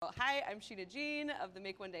Hi, I'm Shenna Jean of the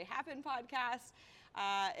Make One Day Happen podcast.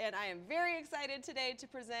 And I am very excited today to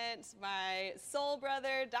present my soul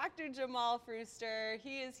brother, Dr. Jamal Frooster.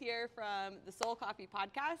 He is here from the Soul Coffee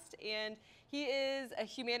podcast, and he is a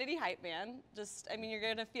humanity hype man. You're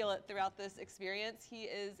going to feel it throughout this experience. He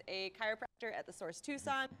is a chiropractor at the Source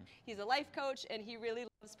Tucson. He's a life coach, and he really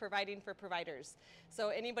loves providing for providers. So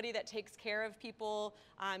anybody that takes care of people,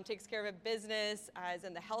 takes care of a business, is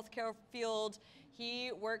in the healthcare field,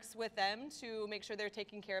 he works with them to make sure they're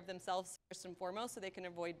taking care of themselves first and foremost so they can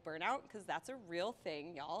avoid burnout, because that's a real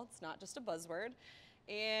thing, y'all. It's not just a buzzword.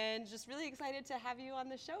 And just really excited to have you on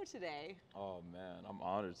the show today. Oh man, I'm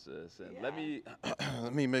honored, sis. And let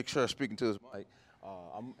me make sure I'm speaking to this mic.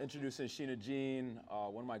 I'm introducing Shenna Jean,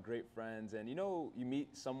 one of my great friends. And you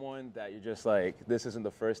meet someone that you're just like, this isn't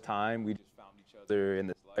the first time we just found each other in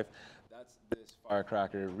this life. That's this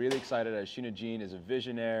firecracker. Really excited that Shenna Jean is a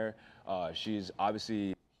visionaire. She's obviously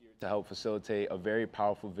here to help facilitate a very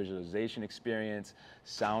powerful visualization experience,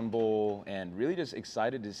 sound bowl, and really just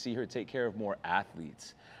excited to see her take care of more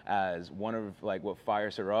athletes as one of what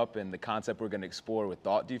fires her up, and the concept we're going to explore with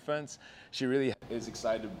thought defense. She really is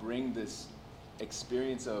excited to bring this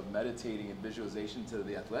experience of meditating and visualization to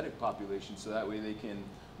the athletic population, so that way they can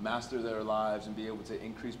master their lives and be able to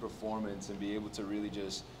increase performance and be able to really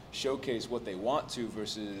just showcase what they want to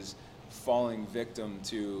versus falling victim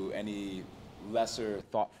to any lesser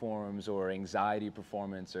thought forms or anxiety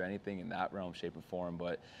performance or anything in that realm, shape, or form.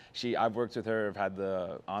 But I've worked with her, I've had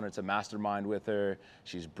the honor to mastermind with her.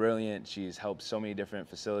 She's brilliant. She's helped so many different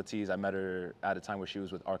facilities. I met her at a time where she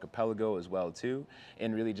was with Archipelago as well too,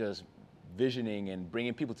 and really just visioning and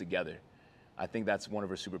bringing people together. I think that's one of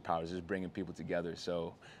her superpowers, is bringing people together.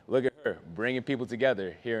 So look at her, bringing people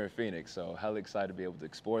together here in Phoenix. So hella excited to be able to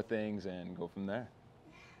explore things and go from there.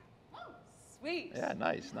 Sweet. Yeah,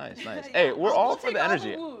 nice. Yeah, Hey, we're all for the all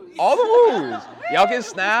energy. the woos. All the woos. Y'all can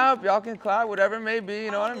snap, y'all can clap, whatever it may be,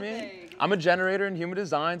 you know All what I the mean? things. I'm a generator in human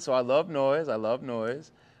design, so I love noise.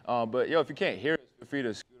 But if you can't hear us, feel free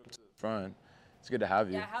to scoot up to the front. It's good to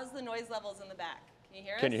have you. Yeah, how's the noise levels in the back? Can you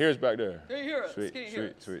hear us? Can you hear us back there? Can you hear us? Sweet, Can you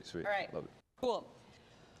hear us? sweet. All right. Love it. Cool.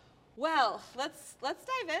 Well, let's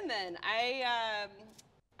dive in then. I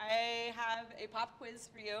have a pop quiz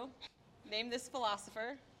for you. Name this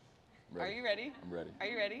philosopher. Ready. Are you ready? I'm ready. Are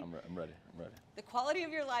you ready? I'm ready. The quality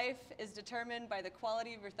of your life is determined by the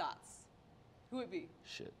quality of your thoughts. Who would it be?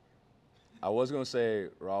 Shit. I was going to say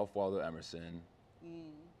Ralph Waldo Emerson.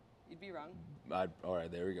 You'd be wrong. All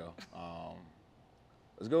right, there we go.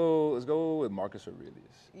 Let's go with Marcus Aurelius.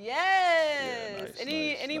 Yes. Yeah,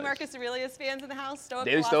 Any nice. Marcus Aurelius fans in the house? Stoic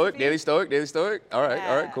Daily philosophy? Stoic. All right,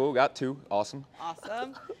 Yeah. cool. Got two. Awesome.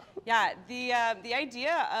 Yeah, the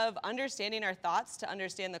idea of understanding our thoughts to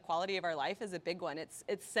understand the quality of our life is a big one. It's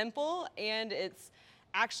simple, and it's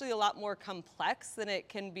actually a lot more complex than it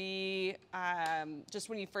can be just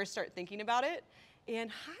when you first start thinking about it.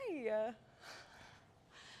 And hi.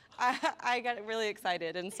 I got really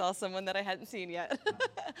excited and saw someone that I hadn't seen yet.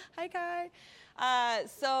 Hi, Kai.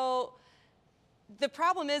 So the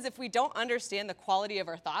problem is, if we don't understand the quality of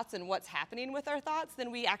our thoughts and what's happening with our thoughts,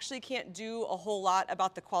 then we actually can't do a whole lot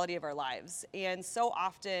about the quality of our lives. And so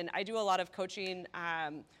often, I do a lot of coaching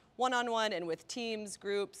one-on-one and with teams,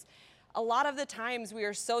 groups. A lot of the times we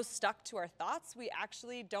are so stuck to our thoughts, we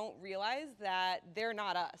actually don't realize that they're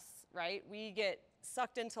not us, right? We get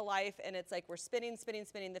sucked into life, and it's like we're spinning.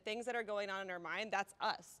 The things that are going on in our mind, that's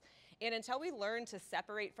us. And until we learn to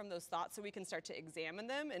separate from those thoughts so we can start to examine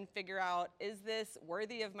them and figure out, is this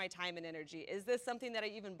worthy of my time and energy? Is this something that I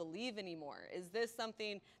even believe anymore? Is this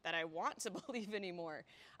something that I want to believe anymore?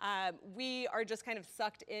 We are just kind of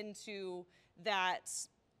sucked into that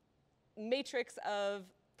matrix of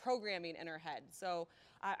programming in our head. So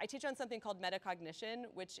I teach on something called metacognition,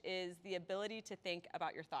 which is the ability to think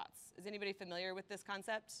about your thoughts. Is anybody familiar with this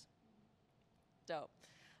concept? Dope.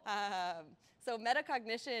 So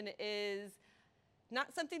metacognition is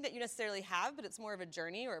not something that you necessarily have, but it's more of a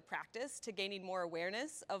journey or a practice to gaining more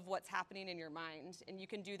awareness of what's happening in your mind. And you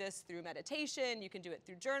can do this through meditation, you can do it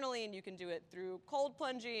through journaling, you can do it through cold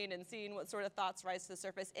plunging and seeing what sort of thoughts rise to the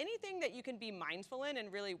surface. Anything that you can be mindful in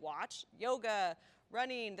and really watch, yoga,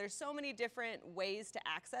 running, there's so many different ways to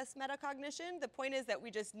access metacognition. The point is that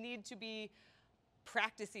we just need to be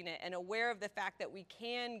practicing it and aware of the fact that we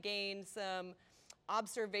can gain some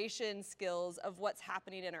observation skills of what's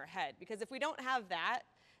happening in our head. Because if we don't have that,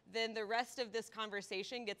 then the rest of this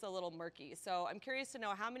conversation gets a little murky. So I'm curious to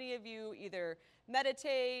know how many of you either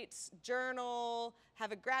meditate, journal,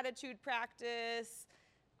 have a gratitude practice.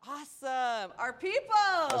 Awesome. Our people.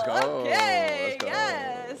 Let's go. Okay. Let's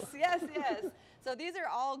go. Yes. So these are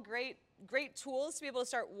all great tools to be able to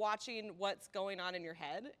start watching what's going on in your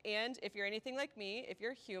head. And if you're anything like me, if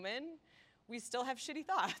you're human, we still have shitty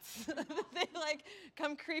thoughts. They like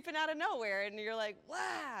come creeping out of nowhere and you're like,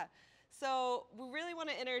 wow. So we really want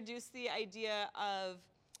to introduce the idea of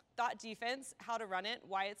thought defense, how to run it,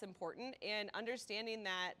 why it's important, and understanding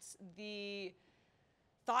that the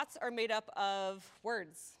thoughts are made up of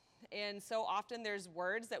words. And so often there's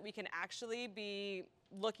words that we can actually be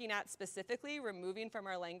looking at specifically, removing from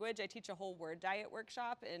our language. I teach a whole word diet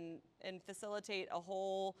workshop and facilitate a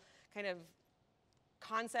whole kind of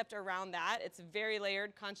concept around that. It's very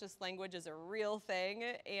layered. Conscious language is a real thing.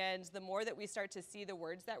 And the more that we start to see the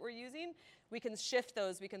words that we're using, we can shift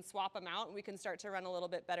those, we can swap them out, and we can start to run a little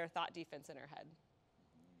bit better thought defense in our head.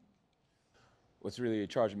 What's really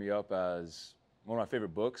charging me up as one of my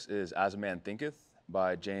favorite books is As a Man Thinketh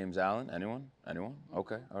by James Allen. Anyone?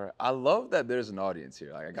 Okay, all right. I love that there's an audience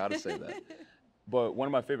here. Like, I gotta say that. But one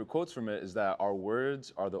of my favorite quotes from it is that our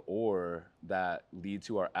words are the ore that lead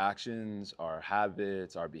to our actions, our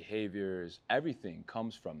habits, our behaviors. Everything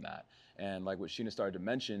comes from that. And like what Shenna started to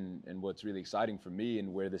mention, and what's really exciting for me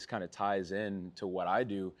and where this kind of ties in to what I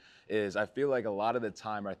do, is I feel like a lot of the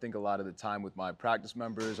time, or I think a lot of the time with my practice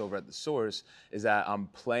members over at the Source, is that I'm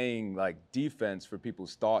playing like defense for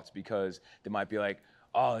people's thoughts, because they might be like,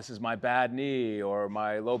 oh, this is my bad knee, or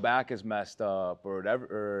my low back is messed up, or whatever,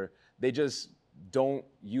 or they just don't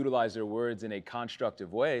utilize their words in a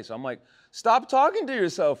constructive way. So I'm like, stop talking to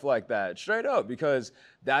yourself like that, straight up, because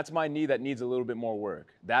that's my knee that needs a little bit more work.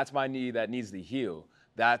 That's my knee that needs to heal.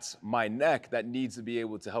 That's my neck that needs to be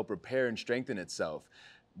able to help repair and strengthen itself.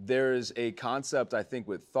 There's a concept, I think,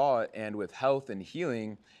 with thought and with health and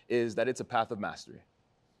healing, is that it's a path of mastery.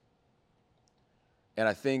 And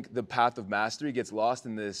I think the path of mastery gets lost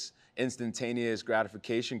in this instantaneous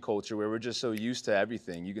gratification culture where we're just so used to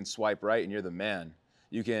everything. You can swipe right and you're the man.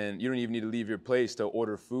 You don't even need to leave your place to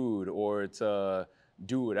order food or to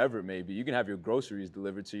do whatever it may be. You can have your groceries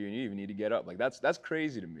delivered to you and you even need to get up. Like that's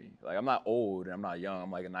crazy to me. Like, I'm not old and I'm not young. I'm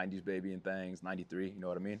like a 90s baby and things, 93, you know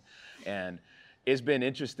what I mean? And it's been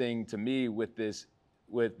interesting to me with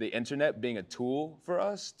the internet being a tool for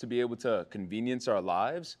us to be able to convenience our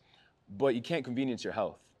lives, but you can't convenience your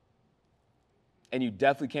health. And you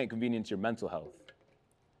definitely can't convenience your mental health.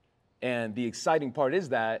 And the exciting part is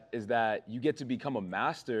that you get to become a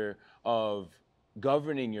master of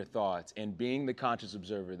governing your thoughts and being the conscious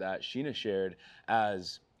observer that Shenna shared.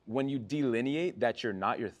 As when you delineate that you're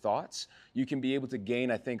not your thoughts, you can be able to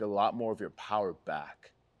gain, I think, a lot more of your power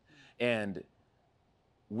back. And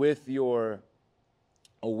with your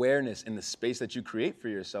awareness in the space that you create for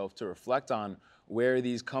yourself to reflect on, where are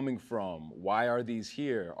these coming from? Why are these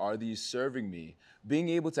here? Are these serving me? Being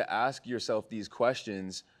able to ask yourself these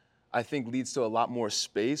questions, I think, leads to a lot more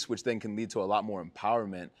space, which then can lead to a lot more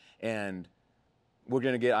empowerment. And we're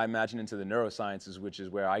gonna get, I imagine, into the neurosciences, which is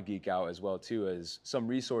where I geek out as well too, as some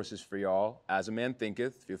resources for y'all. As a Man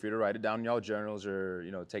Thinketh, feel free to write it down in y'all journals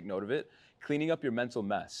or take note of it. Cleaning Up Your Mental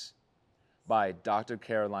Mess by Dr.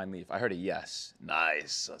 Caroline Leaf. I heard a yes.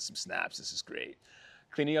 Nice. Some snaps. This is great.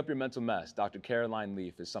 Cleaning Up Your Mental Mess, Dr. Caroline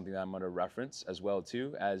Leaf, is something that I'm going to reference as well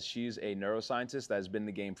too, as she's a neuroscientist that has been in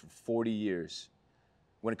the game for 40 years.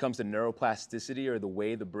 When it comes to neuroplasticity, or the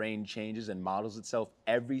way the brain changes and models itself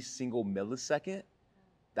every single millisecond,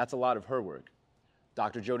 that's a lot of her work.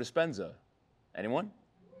 Dr. Joe Dispenza. Anyone?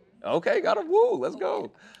 Okay, got him. Woo, let's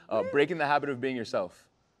go. Breaking the Habit of Being Yourself.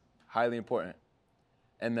 Highly important.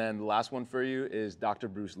 And then the last one for you is Dr.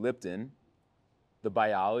 Bruce Lipton, The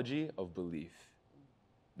Biology of Belief.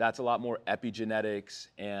 That's a lot more epigenetics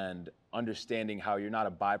and understanding how you're not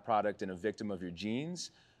a byproduct and a victim of your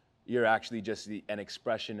genes. You're actually just an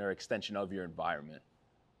expression or extension of your environment.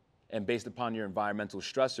 And based upon your environmental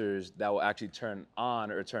stressors, that will actually turn on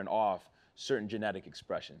or turn off certain genetic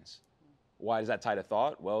expressions. Why is that tie to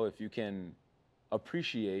thought? Well, if you can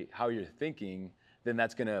appreciate how you're thinking, then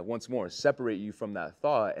that's gonna, once more, separate you from that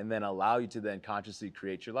thought and then allow you to then consciously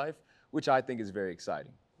create your life, which I think is very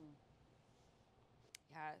exciting.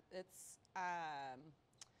 Yeah, it's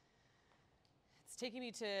taking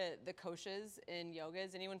me to the koshas in yoga.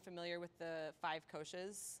 Is anyone familiar with the 5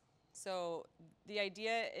 koshas? So the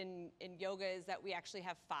idea in yoga is that we actually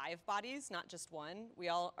have 5 bodies, not just one. We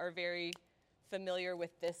all are very familiar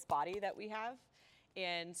with this body that we have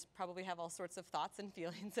and probably have all sorts of thoughts and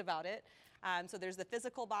feelings about it. So there's the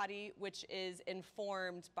physical body, which is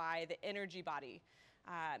informed by the energy body.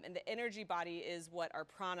 And the energy body is what our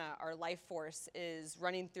prana, our life force, is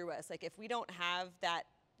running through us. Like, if we don't have that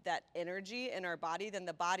energy in our body, then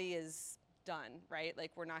the body is done, right?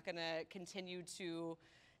 Like, we're not gonna continue to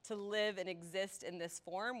to live and exist in this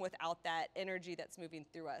form without that energy that's moving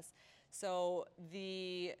through us. So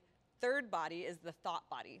the third body is the thought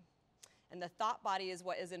body. And the thought body is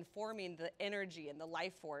what is informing the energy and the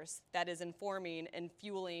life force that is informing and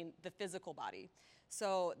fueling the physical body.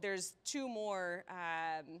 So there's two more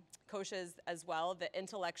koshas as well, the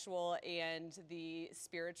intellectual and the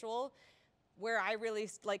spiritual. Where I really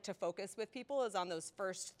like to focus with people is on those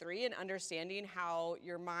first three and understanding how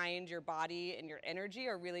your mind, your body, and your energy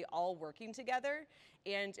are really all working together.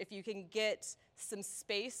 And if you can get some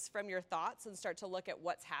space from your thoughts and start to look at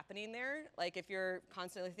what's happening there, like if you're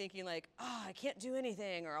constantly thinking like, oh, I can't do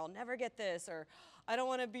anything, or I'll never get this, or I don't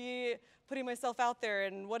want to be putting myself out there,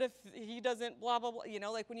 and what if he doesn't, blah, blah, blah. You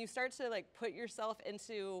know, like when you start to like put yourself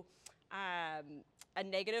into a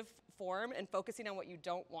negative form and focusing on what you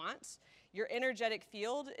don't want, your energetic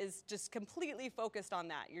field is just completely focused on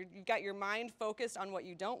that. You've got your mind focused on what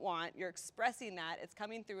you don't want. You're expressing that. It's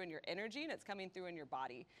coming through in your energy and it's coming through in your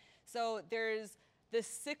body. So there's this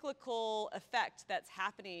cyclical effect that's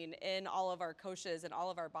happening in all of our koshas and all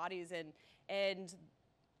of our bodies. And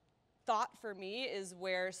thought for me is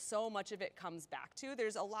where so much of it comes back to.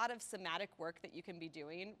 There's a lot of somatic work that you can be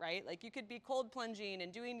doing, right? Like you could be cold plunging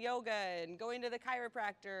and doing yoga and going to the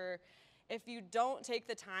chiropractor. If you don't take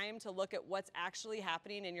the time to look at what's actually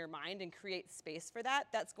happening in your mind and create space for that,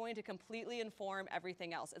 that's going to completely inform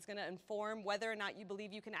everything else. It's going to inform whether or not you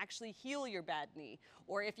believe you can actually heal your bad knee,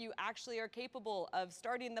 or if you actually are capable of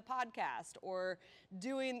starting the podcast or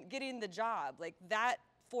getting the job. Like that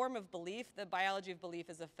form of belief, The Biology of Belief,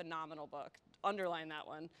 is a phenomenal book. Underline that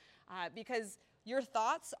one. Because your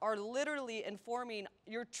thoughts are literally informing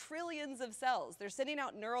your trillions of cells. They're sending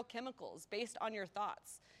out neurochemicals based on your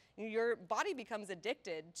thoughts. Your body becomes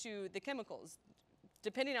addicted to the chemicals,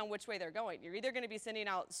 depending on which way they're going. You're either going to be sending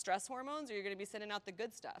out stress hormones or you're going to be sending out the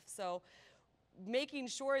good stuff. So making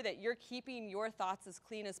sure that you're keeping your thoughts as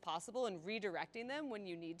clean as possible and redirecting them when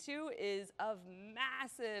you need to is of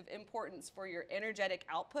massive importance for your energetic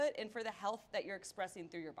output and for the health that you're expressing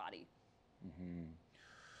through your body. Mm-hmm.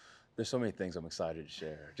 There's so many things I'm excited to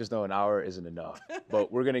share. Just know an hour isn't enough.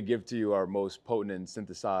 But we're going to give to you our most potent and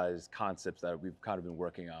synthesized concepts that we've kind of been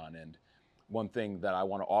working on. And one thing that I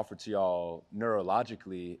want to offer to y'all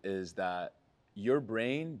neurologically is that your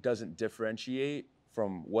brain doesn't differentiate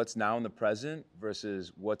from what's now in the present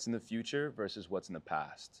versus what's in the future versus what's in the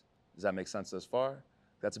past. Does that make sense thus far?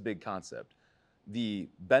 That's a big concept. The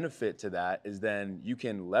benefit to that is then you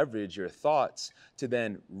can leverage your thoughts to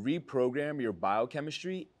then reprogram your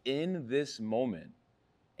biochemistry in this moment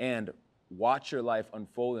and watch your life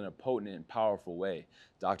unfold in a potent and powerful way.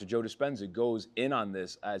 Dr. Joe Dispenza goes in on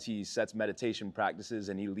this as he sets meditation practices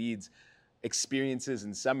and he leads experiences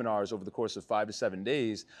and seminars over the course of 5 to 7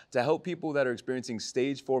 days to help people that are experiencing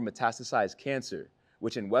stage 4 metastasized cancer,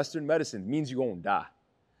 which in Western medicine means you're gonna die.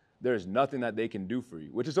 There's nothing that they can do for you,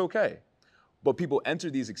 which is okay. But people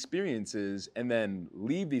enter these experiences and then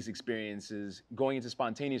leave these experiences going into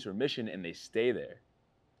spontaneous remission and they stay there.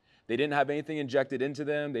 They didn't have anything injected into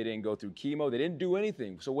them. They didn't go through chemo. They didn't do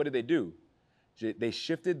anything. So what did they do? They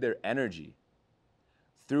shifted their energy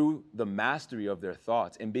through the mastery of their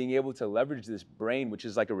thoughts and being able to leverage this brain, which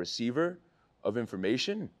is like a receiver of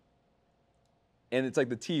information. And it's like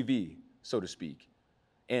the TV, so to speak.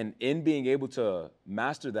 And in being able to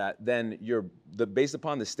master that, then based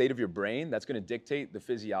upon the state of your brain, that's going to dictate the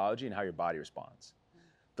physiology and how your body responds.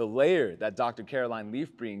 The layer that Dr. Caroline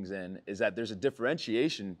Leaf brings in is that there's a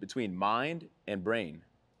differentiation between mind and brain.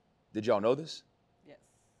 Did y'all know this? Yes.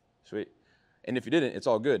 Sweet. And if you didn't, it's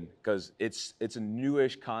all good because it's a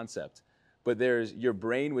newish concept. But there's your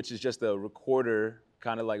brain, which is just a recorder,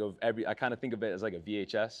 kind of like I kind of think of it as like a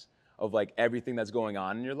VHS of like everything that's going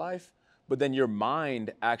on in your life. But then your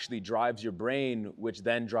mind actually drives your brain, which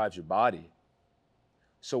then drives your body.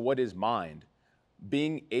 So what is mind?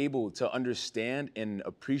 Being able to understand and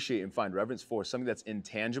appreciate and find reverence for something that's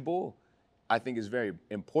intangible, I think is very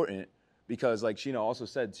important because like Shenna also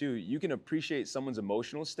said too, you can appreciate someone's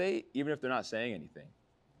emotional state even if they're not saying anything.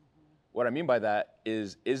 What I mean by that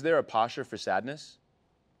is there a posture for sadness?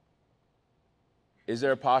 Is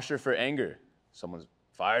there a posture for anger? Someone's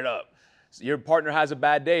fired up. Your partner has a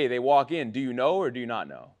bad day. They walk in. Do you know or do you not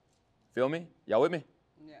know? Feel me? Y'all with me?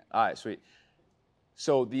 Yeah. All right, sweet.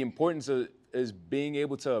 So the importance is being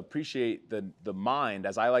able to appreciate the mind.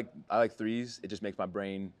 As I like threes. It just makes my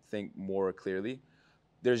brain think more clearly.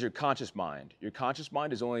 There's your conscious mind. Your conscious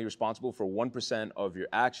mind is only responsible for 1% of your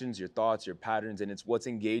actions, your thoughts, your patterns, and it's what's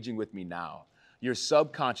engaging with me now. Your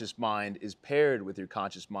subconscious mind is paired with your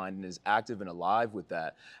conscious mind and is active and alive with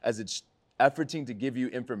that as it's efforting to give you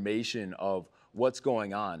information of what's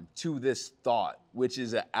going on to this thought, which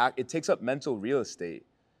is it takes up mental real estate.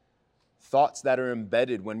 Thoughts that are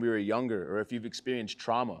embedded when we were younger, or if you've experienced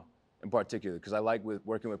trauma in particular, because I like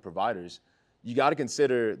working with providers, you got to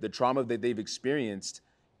consider the trauma that they've experienced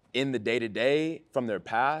in the day-to-day from their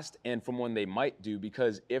past and from when they might do,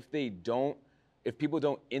 because if people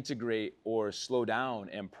don't integrate or slow down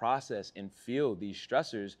and process and feel these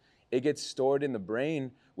stressors, it gets stored in the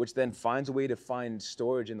brain, which then finds a way to find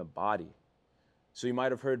storage in the body. So you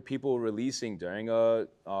might have heard people releasing during a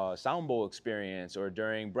sound bowl experience, or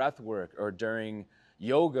during breath work, or during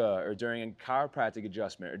yoga, or during a chiropractic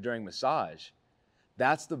adjustment, or during massage.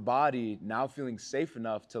 That's the body now feeling safe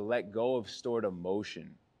enough to let go of stored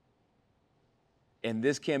emotion. And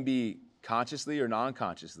this can be consciously or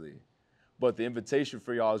non-consciously. But the invitation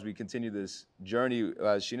for y'all as we continue this journey,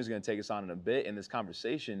 as Shenna's going to take us on in a bit in this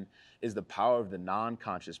conversation, is the power of the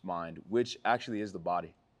non-conscious mind, which actually is the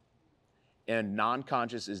body. And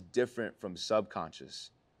non-conscious is different from subconscious.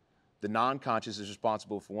 The non-conscious is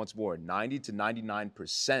responsible for, once more, 90 to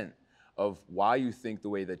 99% of why you think the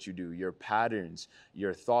way that you do, your patterns,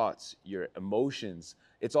 your thoughts, your emotions.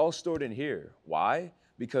 It's all stored in here. Why?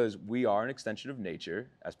 Because we are an extension of nature,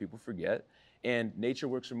 as people forget, and nature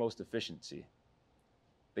works for most efficiency.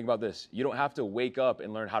 Think about this. You don't have to wake up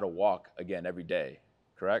and learn how to walk again every day,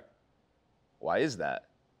 correct? Why is that?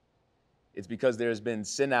 It's because there's been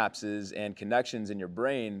synapses and connections in your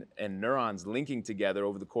brain and neurons linking together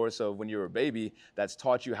over the course of when you were a baby that's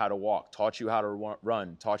taught you how to walk, taught you how to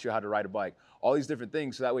run, taught you how to ride a bike, all these different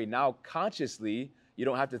things. So that way now consciously, you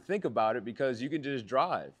don't have to think about it because you can just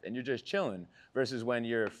drive and you're just chilling, versus when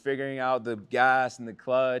you're figuring out the gas and the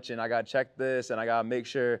clutch and I got to check this and I got to make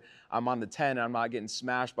sure I'm on the 10 and I'm not getting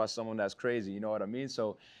smashed by someone that's crazy. You know what I mean?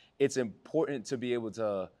 So it's important to be able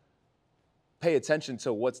to pay attention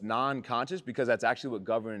to what's non-conscious, because that's actually what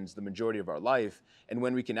governs the majority of our life. And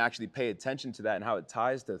when we can actually pay attention to that and how it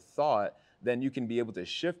ties to thought, then you can be able to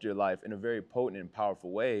shift your life in a very potent and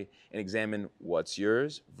powerful way and examine what's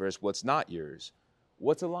yours versus what's not yours.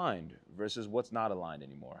 What's aligned versus what's not aligned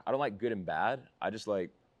anymore. I don't like good and bad. I just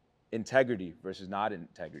like integrity versus not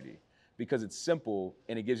integrity, because it's simple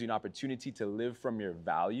and it gives you an opportunity to live from your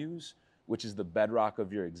values, which is the bedrock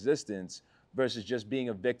of your existence, versus just being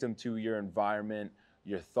a victim to your environment,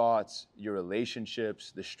 your thoughts, your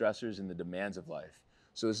relationships, the stressors and the demands of life.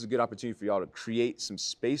 So this is a good opportunity for y'all to create some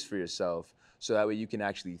space for yourself, so that way you can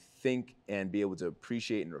actually think and be able to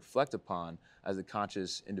appreciate and reflect upon as the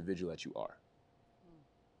conscious individual that you are.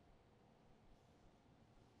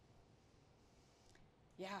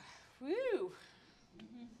 Yeah. Woo.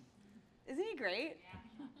 Isn't he great?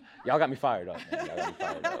 Y'all got me fired up, man. Y'all got me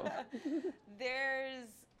fired up.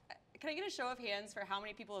 Can I get a show of hands for how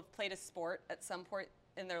many people have played a sport at some point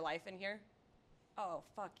in their life in here? Oh,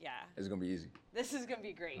 fuck yeah. It's going to be easy. This is going to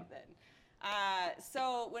be great then.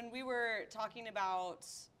 So when we were talking about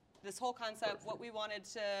this whole concept, what we wanted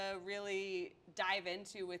to really dive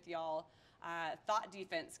into with y'all, thought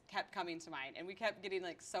defense kept coming to mind. And we kept getting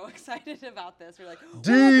like so excited about this. We're like,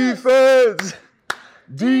 defense!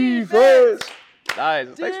 Defense! Nice.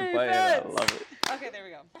 Thanks for playing. I love it. Okay, there we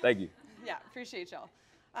go. Thank you. Yeah, appreciate y'all.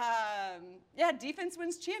 Yeah, defense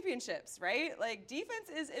wins championships, right? Like, defense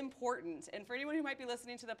is important. And for anyone who might be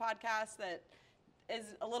listening to the podcast that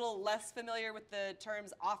is a little less familiar with the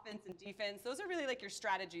terms offense and defense, those are really like your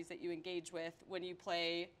strategies that you engage with when you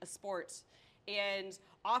play a sport. And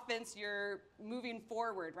offense, you're moving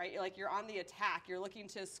forward, right? You're on the attack. You're looking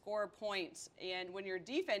to score a point. And when you're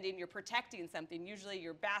defending, you're protecting something, usually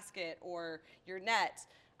your basket or your net.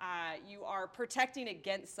 You are protecting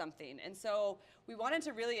against something. And so we wanted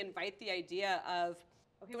to really invite the idea of,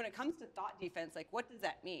 okay, when it comes to thought defense, like, what does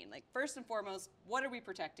that mean? Like, first and foremost, what are we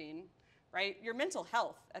protecting, right? Your mental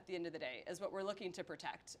health at the end of the day is what we're looking to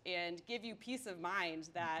protect, and give you peace of mind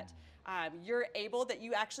that that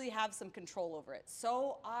you actually have some control over it.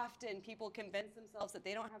 So often people convince themselves that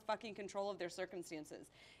they don't have fucking control of their circumstances.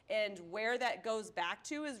 And where that goes back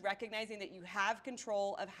to is recognizing that you have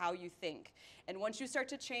control of how you think. And once you start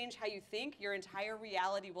to change how you think, your entire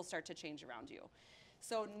reality will start to change around you.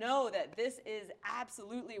 So know that this is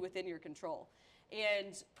absolutely within your control.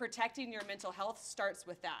 And protecting your mental health starts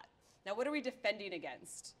with that. Now, what are we defending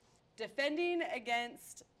against? Defending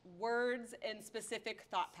against words and specific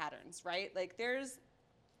thought patterns, right? Like does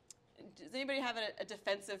anybody have a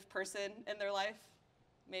defensive person in their life?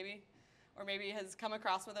 Maybe? Or maybe has come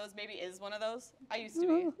across one of those, maybe is one of those? I used to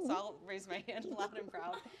be, so I'll raise my hand loud and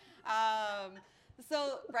proud.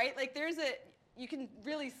 Right, like you can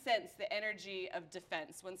really sense the energy of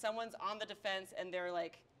defense. When someone's on the defense and they're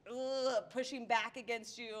like, pushing back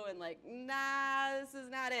against you and like, nah, this is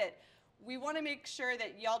not it. we want to make sure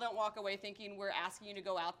that y'all don't walk away thinking we're asking you to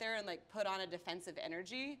go out there and like put on a defensive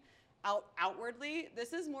energy outwardly.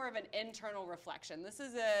 This is more of an internal reflection. This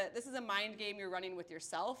is a mind game you're running with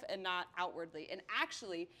yourself and not outwardly. And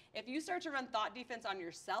actually, if you start to run thought defense on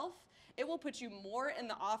yourself, it will put you more in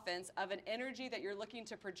the offense of an energy that you're looking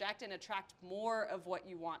to project and attract more of what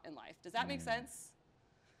you want in life. Does that make sense?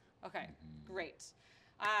 Okay, great.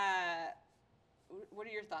 What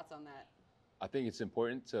are your thoughts on that? I think it's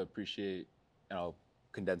important to appreciate, and I'll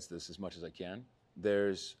condense this as much as I can.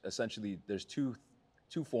 There's two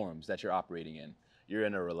forms that you're operating in. You're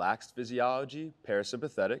in a relaxed physiology,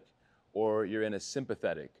 parasympathetic, or you're in a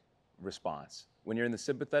sympathetic response. When you're in the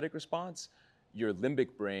sympathetic response, your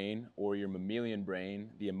limbic brain or your mammalian brain,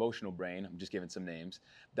 the emotional brain, I'm just giving some names,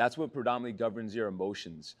 that's what predominantly governs your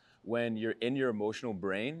emotions. When you're in your emotional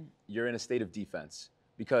brain, you're in a state of defense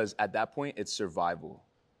because at that point, it's survival.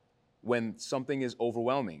 When something is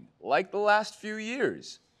overwhelming, like the last few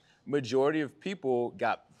years, majority of people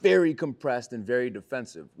got very compressed and very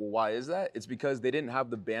defensive. Well, why is that? It's because they didn't have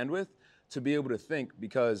the bandwidth to be able to think,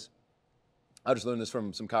 because I just learned this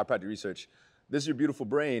from some chiropractic research. This is your beautiful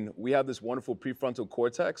brain. We have this wonderful prefrontal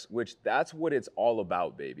cortex, which that's what it's all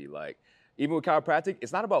about, baby. Like, even with chiropractic,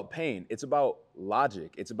 it's not about pain. It's about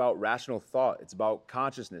logic. It's about rational thought. It's about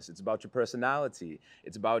consciousness. It's about your personality.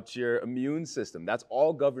 It's about your immune system. That's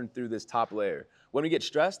all governed through this top layer. When we get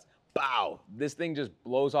stressed, bow, this thing just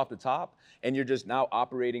blows off the top, and you're just now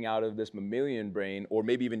operating out of this mammalian brain, or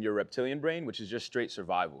maybe even your reptilian brain, which is just straight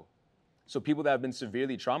survival. So people that have been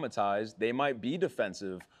severely traumatized, they might be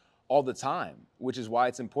defensive all the time, which is why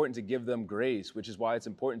it's important to give them grace, which is why it's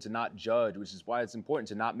important to not judge, which is why it's important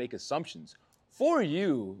to not make assumptions for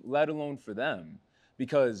you, let alone for them,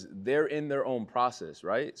 because they're in their own process,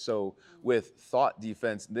 right? So with thought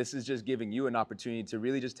defense, this is just giving you an opportunity to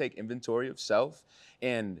really just take inventory of self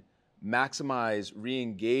and maximize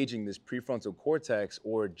re-engaging this prefrontal cortex,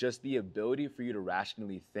 or just the ability for you to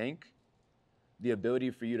rationally think, the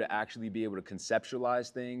ability for you to actually be able to conceptualize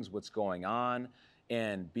things, what's going on,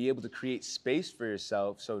 and be able to create space for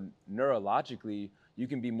yourself so neurologically you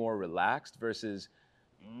can be more relaxed versus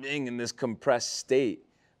being in this compressed state.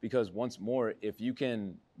 Because once more, if you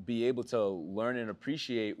can be able to learn and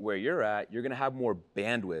appreciate where you're at, you're gonna have more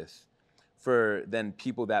bandwidth than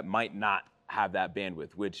people that might not have that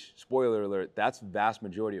bandwidth, which, spoiler alert, that's vast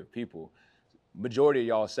majority of people. Majority of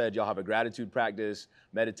y'all said y'all have a gratitude practice,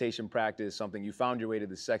 meditation practice, something, you found your way to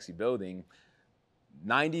this sexy building.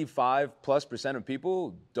 95+% of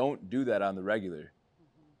people don't do that on the regular.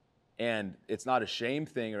 And it's not a shame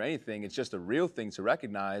thing or anything, it's just a real thing to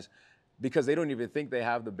recognize, because they don't even think they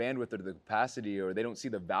have the bandwidth or the capacity, or they don't see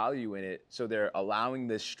the value in it. So they're allowing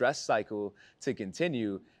this stress cycle to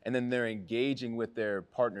continue, and then they're engaging with their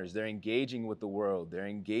partners, they're engaging with the world, they're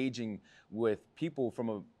engaging with people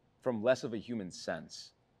from less of a human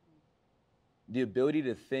sense. The ability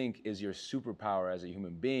to think is your superpower as a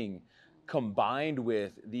human being, combined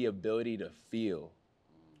with the ability to feel.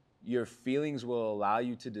 Your feelings will allow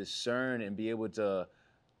you to discern and be able to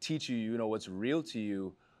teach you, what's real to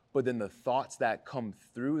you, but then the thoughts that come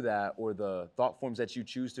through that, or the thought forms that you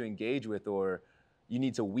choose to engage with, or you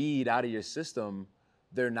need to weed out of your system,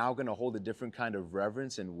 they're now gonna hold a different kind of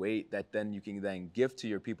reverence and weight that then you can then give to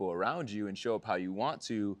your people around you and show up how you want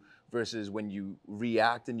to, versus when you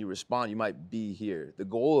react and you respond, you might be here. The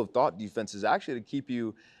goal of thought defense is actually to keep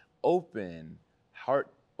you open,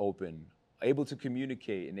 heart open, able to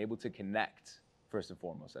communicate and able to connect, first and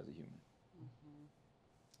foremost, as a human.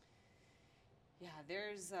 Yeah,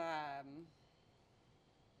 there's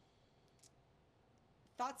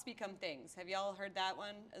thoughts become things. Have y'all heard that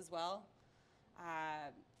one as well?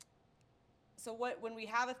 So when we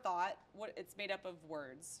have a thought, it's made up of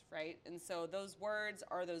words, right? And so those words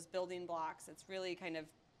are those building blocks. It's really kind of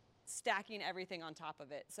stacking everything on top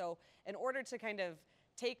of it. So in order to kind of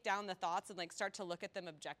take down the thoughts and like start to look at them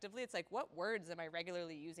objectively, it's like, what words am I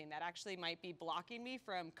regularly using that actually might be blocking me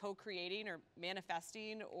from co-creating or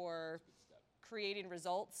manifesting or creating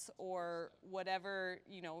results, or whatever,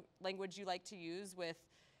 language you like to use with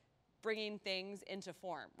bringing things into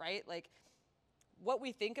form, right? Like, what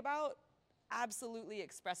we think about absolutely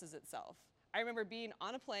expresses itself. I remember being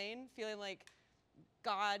on a plane, feeling like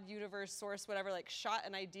God, universe, source, whatever, like shot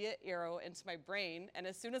an idea arrow into my brain. And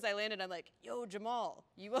as soon as I landed, I'm like, yo, Jamal,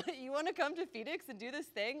 you want to come to Phoenix and do this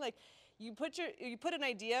thing? Like, you put an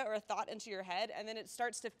idea or a thought into your head, and then it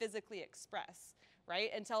starts to physically express,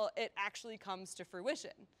 right? Until it actually comes to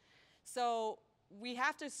fruition. So we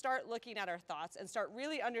have to start looking at our thoughts and start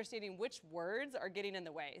really understanding which words are getting in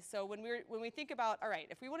the way. So when we think about, all right,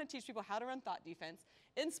 if we want to teach people how to run thought defense,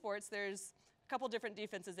 in sports, there's a couple different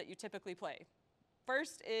defenses that you typically play.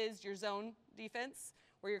 First is your zone defense,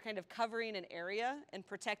 where you're kind of covering an area and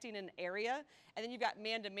protecting an area. And then you've got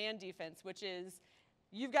man-to-man defense, which is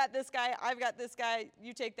you've got this guy, I've got this guy,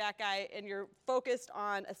 you take that guy, and you're focused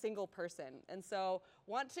on a single person. And so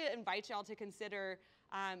want to invite y'all to consider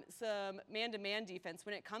some man-to-man defense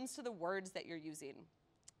when it comes to the words that you're using.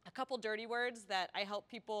 A couple dirty words that I help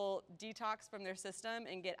people detox from their system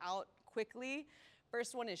and get out quickly.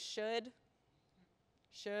 First one is should.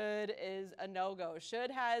 Should is a no-go.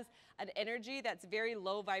 Should has an energy that's very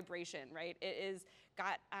low vibration, right? It is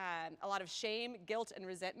got a lot of shame, guilt, and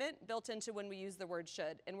resentment built into when we use the word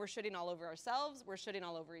should. And we're shoulding all over ourselves. We're shoulding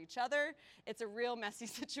all over each other. It's a real messy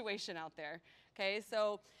situation out there, okay?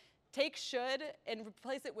 So take should and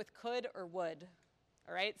replace it with could or would,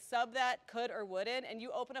 all right? Sub that could or would in, and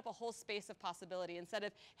you open up a whole space of possibility instead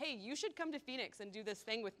of, hey, you should come to Phoenix and do this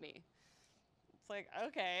thing with me. It's like,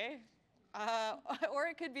 okay. Or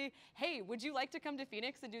it could be, hey, would you like to come to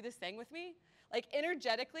Phoenix and do this thing with me? Like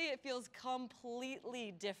energetically, it feels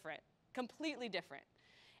completely different.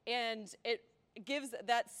 And it gives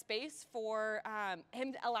that space for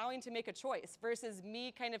him allowing to make a choice versus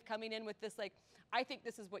me kind of coming in with this like, I think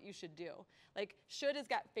this is what you should do. Like should has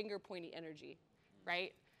got finger pointy energy,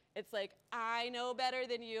 right? It's like, I know better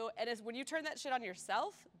than you. And it's when you turn that shit on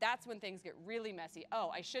yourself, that's when things get really messy.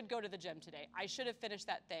 Oh, I should go to the gym today. I should have finished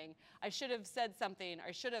that thing. I should have said something.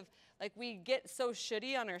 I should have, like we get so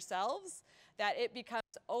shitty on ourselves that it becomes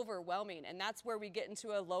overwhelming. And that's where we get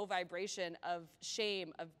into a low vibration of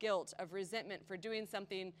shame, of guilt, of resentment for doing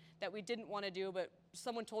something that we didn't want to do, but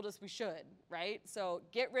someone told us we should, right? So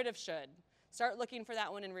get rid of should. Start looking for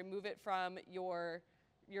that one and remove it from your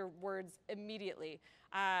words immediately.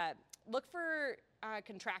 Look for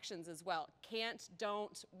contractions as well. Can't,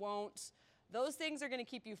 don't, won't. Those things are going to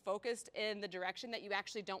keep you focused in the direction that you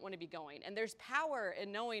actually don't want to be going. And there's power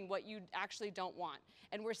in knowing what you actually don't want.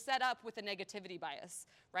 And we're set up with a negativity bias,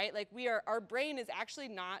 right? Like our brain is actually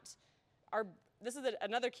not, this is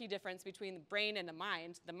another key difference between the brain and the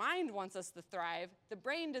mind. The mind wants us to thrive. The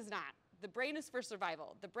brain does not. The brain is for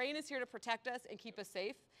survival. The brain is here to protect us and keep us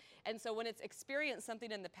safe. And so when it's experienced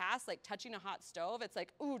something in the past, like touching a hot stove, it's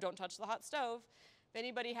like, ooh, don't touch the hot stove. If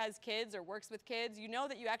anybody has kids or works with kids, you know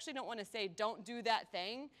that you actually don't want to say, don't do that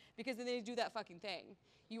thing, because then they do that fucking thing.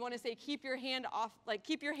 You want to say, keep your hand off, like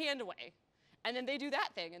keep your hand away. And then they do that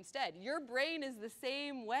thing instead. Your brain is the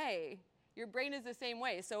same way. Your brain is the same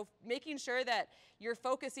way. So making sure that you're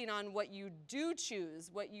focusing on what you do choose,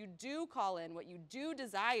 what you do call in, what you do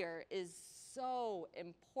desire is so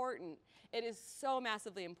important. It is so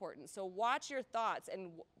massively important. So watch your thoughts,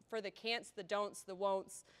 and for the can'ts, the don'ts, the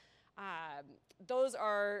won'ts, those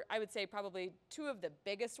are, I would say, probably two of the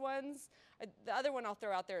biggest ones. The other one I'll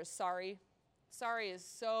throw out there is sorry. Sorry is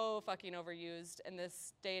so fucking overused in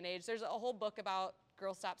this day and age. There's a whole book about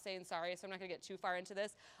girls stop saying sorry, so I'm not going to get too far into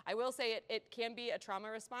this. I will say it can be a trauma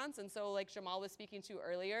response, and so like Jamal was speaking to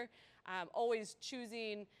earlier, always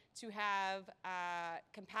choosing to have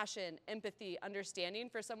compassion, empathy, understanding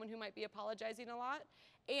for someone who might be apologizing a lot,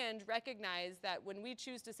 and recognize that when we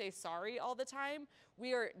choose to say sorry all the time,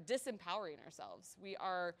 we are disempowering ourselves. We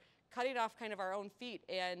are cutting off kind of our own feet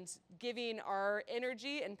and giving our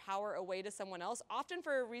energy and power away to someone else, often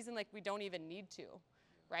for a reason like we don't even need to,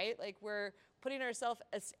 right? Like we're putting ourselves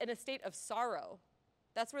in a state of sorrow.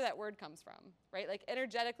 That's where that word comes from, right? Like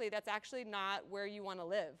energetically, that's actually not where you want to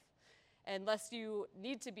live, unless you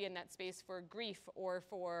need to be in that space for grief or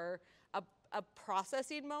for a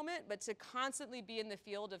processing moment. But to constantly be in the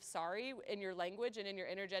field of sorry in your language and in your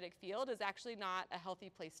energetic field is actually not a healthy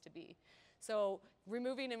place to be. So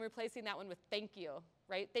removing and replacing that one with thank you,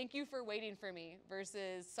 right? Thank you for waiting for me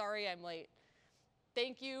versus sorry I'm late.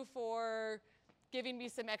 Thank you for giving me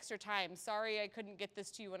some extra time. Sorry I couldn't get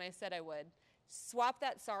this to you when I said I would. Swap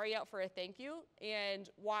that sorry out for a thank you and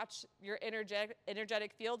watch your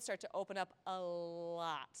energetic field start to open up a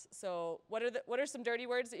lot. So what are some dirty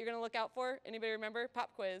words that you're going to look out for? Anybody remember?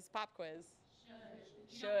 Pop quiz.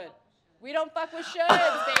 Should. We don't fuck with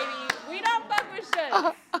shoulds, baby. We don't fuck with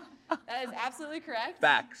shoulds. That is absolutely correct.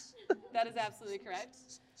 Facts. That is absolutely correct.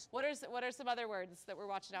 What are some other words that we're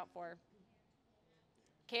watching out for?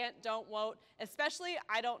 Can't, don't, won't, especially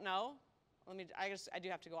I don't know. I do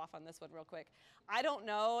have to go off on this one real quick. I don't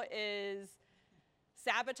know is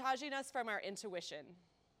sabotaging us from our intuition,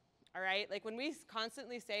 all right? Like when we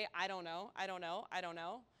constantly say, I don't know,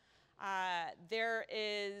 there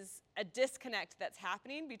is a disconnect that's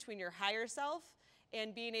happening between your higher self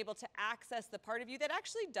and being able to access the part of you that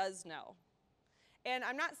actually does know. And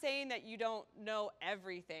I'm not saying that you don't know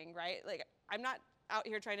everything, right? Like I'm not out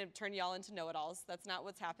here trying to turn y'all into know-it-alls. That's not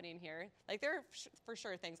what's happening here. Like, there are for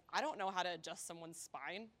sure things. I don't know how to adjust someone's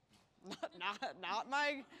spine.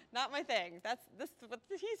 Not my thing. That's what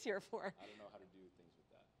he's here for. I don't know how to do things with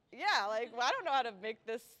that. Yeah, like, well, I don't know how to make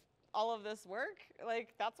all of this work.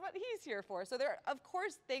 Like, that's what he's here for. So there are, of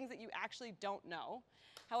course, things that you actually don't know.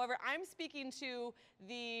 However, I'm speaking to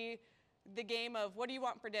the game of, what do you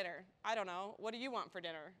want for dinner? I don't know. What do you want for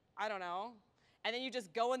dinner? I don't know. And then you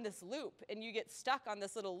just go in this loop, and you get stuck on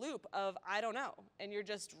this little loop of, I don't know. And you're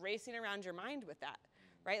just racing around your mind with that.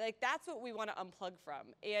 Right? Like, that's what we want to unplug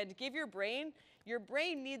from. And give your brain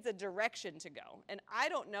needs a direction to go. And I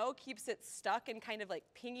don't know keeps it stuck and kind of like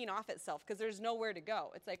pinging off itself because there's nowhere to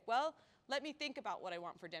go. It's like, well, let me think about what I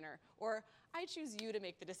want for dinner. Or I choose you to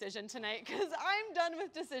make the decision tonight because I'm done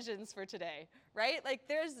with decisions for today, right? Like,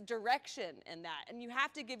 there's direction in that. And you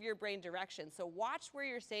have to give your brain direction. So watch where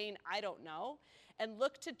you're saying, I don't know, and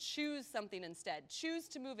look to choose something instead. Choose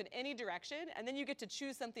to move in any direction, and then you get to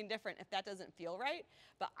choose something different if that doesn't feel right.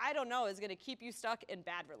 But I don't know is going to keep you stuck in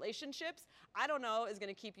bad relationships. I don't know is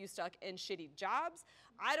going to keep you stuck in shitty jobs.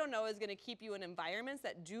 I don't know is going to keep you in environments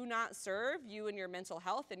that do not serve you and your mental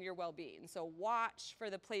health and your well-being. So watch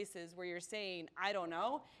for the places where you're saying, I don't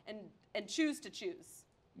know, and choose to choose.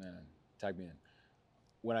 Man, tag me in.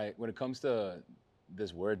 When it comes to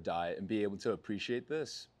this word diet and be able to appreciate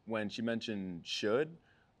this, when she mentioned should,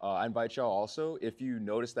 I invite y'all also, if you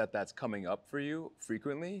notice that that's coming up for you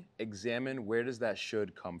frequently, examine where does that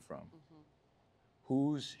should come from? Mm-hmm.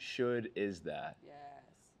 Whose should is that? Yes.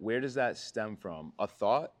 Where does that stem from? A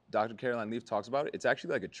thought, Dr. Caroline Leaf talks about it, it's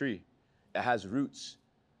actually like a tree. It has roots.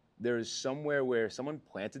 There is somewhere where someone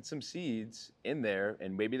planted some seeds in there,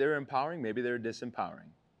 and maybe they're empowering, maybe they're disempowering.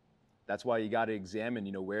 That's why you got to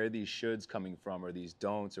examine, where are these shoulds coming from, or these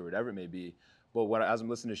don'ts, or whatever it may be. But as I'm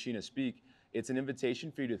listening to Shenna speak, it's an invitation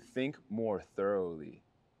for you to think more thoroughly.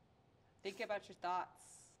 Think about your thoughts.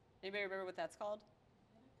 Anybody remember what that's called?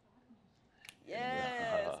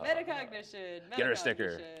 Yes, metacognition. Get her a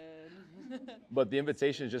sticker. But the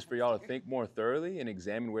invitation is just for y'all to think more thoroughly and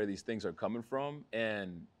examine where these things are coming from.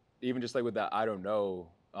 And even just like with that, I don't know,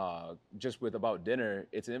 just with about dinner,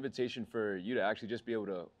 it's an invitation for you to actually just be able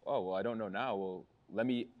to, oh, well, I don't know now. Well, let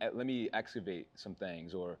me excavate some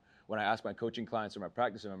things. Or when I ask my coaching clients or my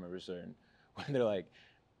practice members, and when they're like,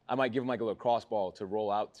 I might give them like a lacrosse ball to roll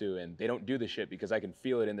out to, and they don't do the shit because I can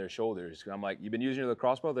feel it in their shoulders. And I'm like, you've been using your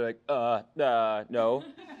lacrosse ball? They're like, no.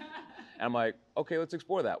 And I'm like, okay, let's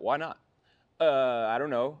explore that. Why not? I don't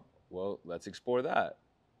know. Well, let's explore that.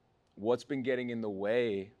 What's been getting in the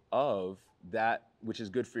way of that which is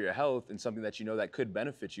good for your health and something that you know that could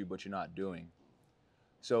benefit you, but you're not doing?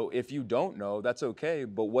 So if you don't know, that's okay,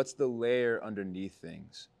 but what's the layer underneath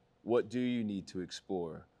things? What do you need to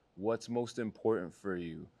explore? What's most important for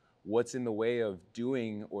you? What's in the way of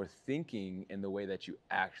doing or thinking in the way that you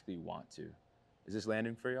actually want to? Is this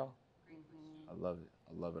landing for y'all? Mm-hmm. I love it.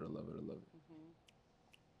 I love it. I love it. I love it. Mm-hmm.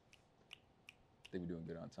 I think we're doing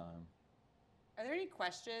good on time. Are there any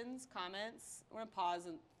questions, comments? I want to pause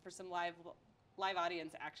for some live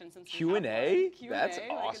audience action since Q&A? Q&A. That's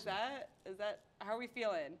like, awesome. Is that how are we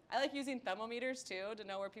feeling? I like using thermometers too to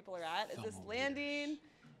know where people are at. Is this landing?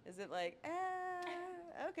 Is it like,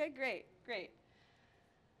 okay, great.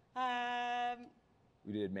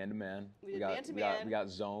 We did man-to-man. We did man-to-man. We got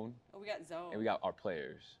zone. Oh, we got zone. And we got our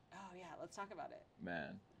players. Oh yeah, let's talk about it.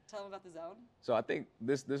 Man. Tell them about the zone. So I think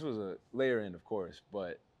this was a layer in, of course,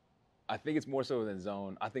 but I think it's more so than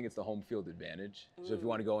zone. I think it's the home field advantage. Ooh. So if you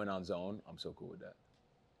want to go in on zone, I'm so cool with that.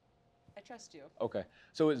 I trust you. Okay.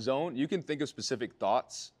 So with zone, you can think of specific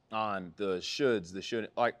thoughts on the shoulds, the should,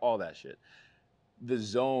 like all that shit. The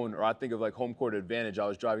zone, or I think of like home court advantage. I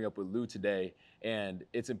was driving up with Lou today, and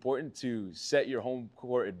it's important to set your home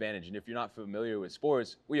court advantage. And if you're not familiar with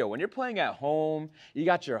sports, when you're playing at home, you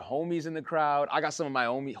got your homies in the crowd. I got some of my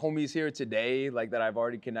homies here today, like that I've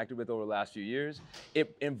already connected with over the last few years.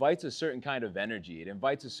 It invites a certain kind of energy. It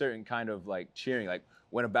invites a certain kind of like cheering. Like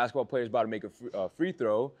when a basketball player is about to make a free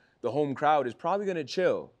throw, the home crowd is probably gonna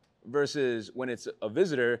chill. Versus when it's a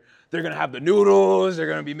visitor, they're gonna have the noodles, they're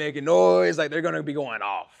gonna be making noise, like they're gonna be going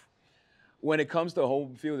off. When it comes to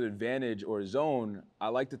home field advantage or zone, I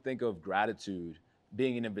like to think of gratitude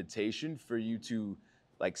being an invitation for you to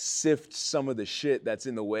like sift some of the shit that's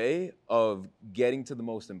in the way of getting to the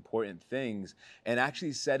most important things and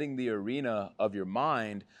actually setting the arena of your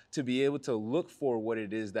mind to be able to look for what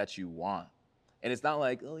it is that you want. And it's not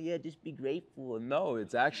like, oh yeah, just be grateful. No,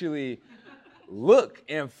 it's actually look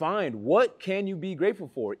and find what can you be grateful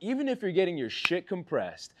for. Even if you're getting your shit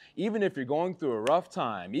compressed, even if you're going through a rough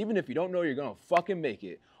time, even if you don't know you're gonna fucking make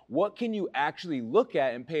it, what can you actually look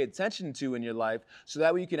at and pay attention to in your life so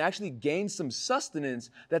that way you can actually gain some sustenance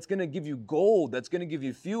that's gonna give you gold, that's gonna give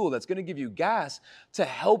you fuel, that's gonna give you gas to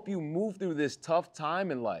help you move through this tough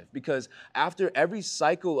time in life. Because after every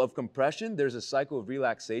cycle of compression, there's a cycle of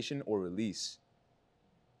relaxation or release.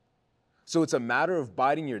 So it's a matter of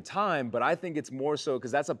biding your time, but I think it's more so,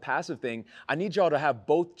 because that's a passive thing, I need y'all to have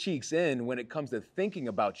both cheeks in when it comes to thinking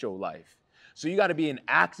about your life. So you gotta be an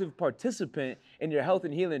active participant in your health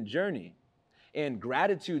and healing journey. And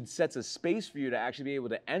gratitude sets a space for you to actually be able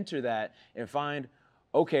to enter that and find,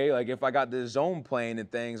 okay, like if I got this zone playing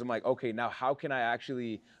and things, I'm like, okay, now how can I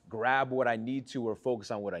actually grab what I need to or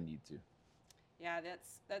focus on what I need to? Yeah,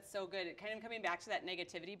 that's so good. Kind of coming back to that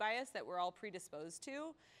negativity bias that we're all predisposed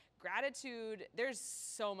to. Gratitude, there's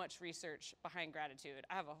so much research behind gratitude.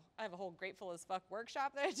 I have a whole grateful as fuck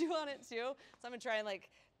workshop that I do on it too. So I'm gonna try and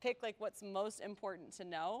pick what's most important to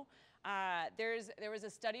know. There was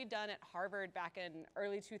a study done at Harvard back in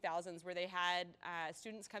early 2000s where they had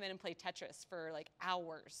students come in and play Tetris for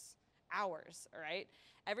hours, all right?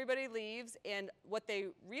 Everybody leaves, and what they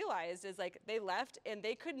realized is they left and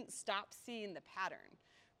they couldn't stop seeing the pattern,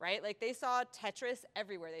 right? They saw Tetris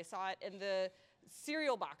everywhere. They saw it in the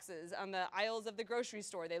cereal boxes on the aisles of the grocery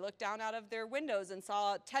store. They looked down out of their windows and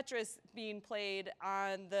saw Tetris being played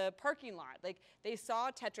on the parking lot. They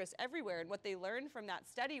saw Tetris everywhere. And what they learned from that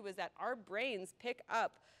study was that our brains pick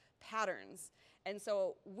up patterns. And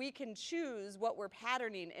so we can choose what we're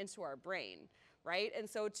patterning into our brain, right? And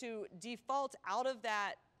so to default out of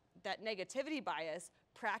that negativity bias,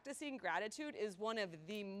 practicing gratitude is one of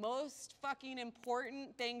the most fucking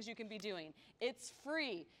important things you can be doing. It's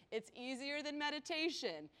free. It's easier than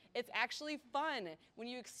meditation. It's actually fun when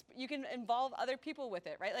you can involve other people with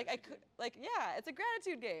it, right? Yeah, it's a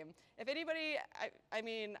gratitude game. If anybody, I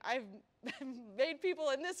mean, I've made people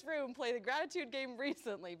in this room play the gratitude game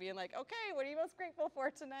recently, being like, okay, what are you most grateful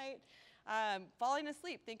for tonight? Falling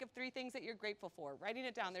asleep, think of 3 things that you're grateful for. Writing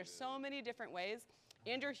it down. There's so many different ways.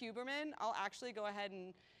 Andrew Huberman, I'll actually go ahead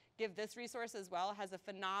and give this resource as well, has a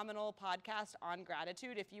phenomenal podcast on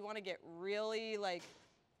gratitude. If you want to get really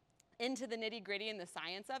into the nitty-gritty and the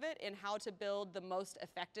science of it and how to build the most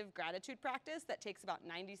effective gratitude practice that takes about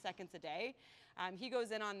 90 seconds a day, he goes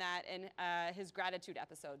in on that in his gratitude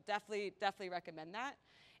episode. Definitely recommend that.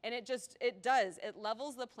 And it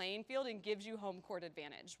levels the playing field and gives you home court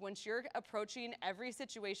advantage. Once you're approaching every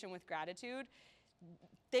situation with gratitude,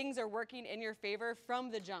 things are working in your favor from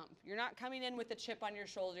the jump. You're not coming in with a chip on your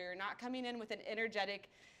shoulder. You're not coming in with an energetic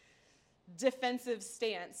defensive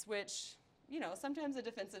stance, which, sometimes a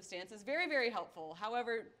defensive stance is very, very helpful.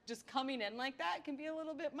 However, just coming in like that can be a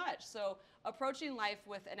little bit much. So approaching life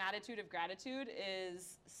with an attitude of gratitude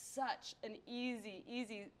is such an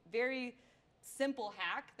easy, very simple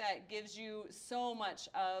hack that gives you so much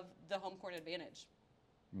of the home court advantage.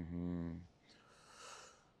 Mm-hmm.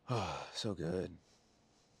 Oh, so good.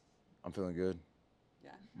 I'm feeling good. Yeah.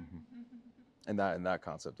 Mm-hmm. And that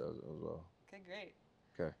concept as well. Okay, great.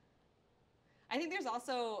 Okay. I think there's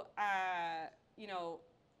also,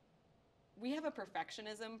 we have a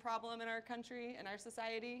perfectionism problem in our country, in our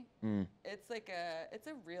society. It's it's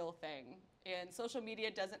a real thing. And social media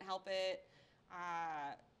doesn't help it.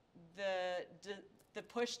 The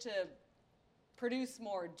push to produce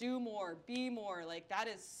more, do more, be more, that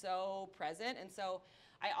is so present. And so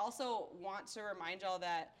I also want to remind y'all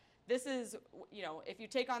that this is, if you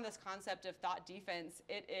take on this concept of thought defense,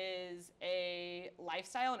 it is a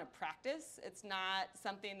lifestyle and a practice. It's not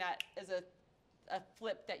something that is a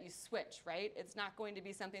flip that you switch, right? It's not going to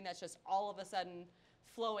be something that's just all of a sudden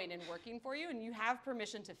flowing and working for you, and you have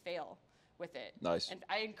permission to fail with it. Nice. And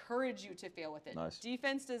I encourage you to fail with it. Nice.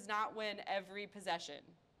 Defense does not win every possession,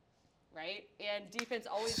 right? And defense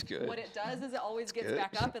always, what it does is it always gets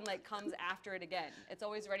back up and comes after it again. It's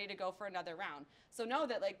always ready to go for another round. So know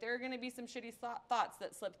that there are going to be some shitty thoughts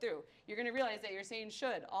that slip through. You're going to realize that you're saying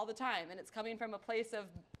should all the time, and it's coming from a place of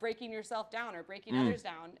breaking yourself down or breaking others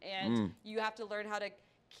down. And you have to learn how to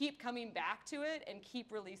keep coming back to it and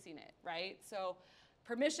keep releasing it, right? So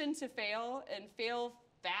permission to fail, and fail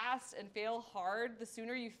fast and fail hard. The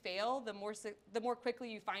sooner you fail, the more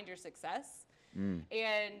quickly you find your success.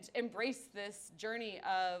 And embrace this journey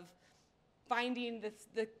of finding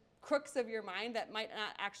the crooks of your mind that might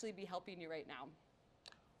not actually be helping you right now.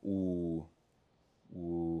 Ooh.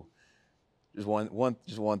 Just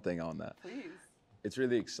one thing on that. Please. It's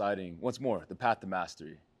really exciting. Once more, the path to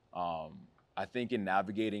mastery. I think in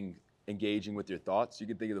navigating, engaging with your thoughts, you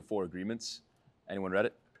can think of the 4 agreements. Anyone read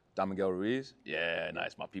it? Don Miguel Ruiz? Yeah,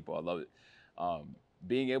 nice, my people, I love it.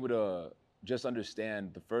 Being able to just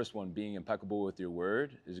understand the first one, being impeccable with your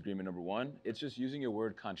word, is agreement number one. It's just using your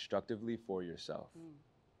word constructively for yourself.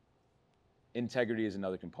 Integrity is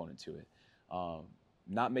another component to it.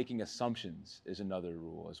 Not making assumptions is another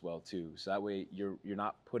rule as well too. So that way you're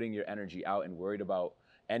not putting your energy out and worried about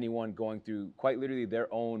anyone going through quite literally their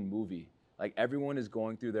own movie. Like everyone is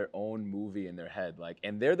going through their own movie in their head, like,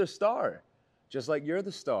 and they're the star, just like you're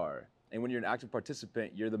the star. And when you're an active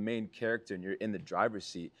participant, you're the main character and you're in the driver's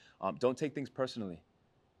seat. Don't take things personally.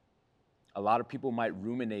 A lot of people might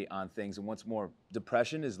ruminate on things, and once more,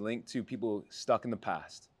 depression is linked to people stuck in the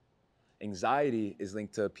past. Anxiety is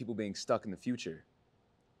linked to people being stuck in the future,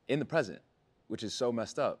 in the present, which is so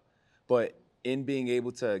messed up. But in being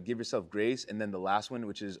able to give yourself grace, and then the last one,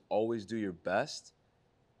 which is always do your best,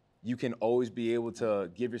 you can always be able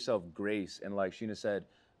to give yourself grace. And like Shenna said,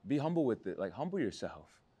 be humble with it, like humble yourself,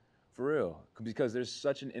 for real. Because there's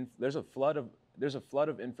such there's a flood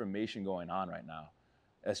of information going on right now.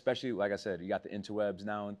 Especially, like I said, you got the interwebs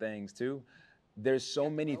now and things too. There's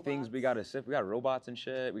so many things we got to sift. We got robots and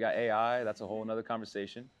shit. We got AI. That's a whole nother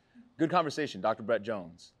conversation. Good conversation, Dr. Brett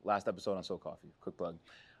Jones, last episode on Soul Coffee, quick plug.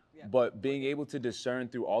 Yeah. But being able to discern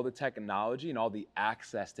through all the technology and all the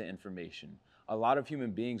access to information. A lot of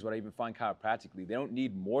human beings, what I even find chiropractically, they don't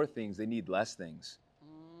need more things, they need less things.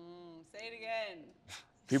 Say it again.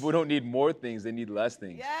 People don't need more things, they need less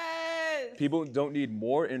things. Yes! People don't need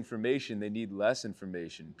more information, they need less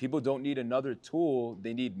information. People don't need another tool,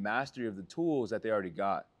 they need mastery of the tools that they already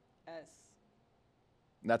got. Yes.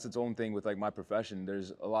 And that's its own thing with like my profession.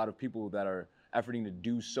 There's a lot of people that are efforting to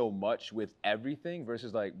do so much with everything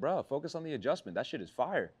versus like, bruh, focus on the adjustment. That shit is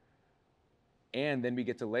fire. And then we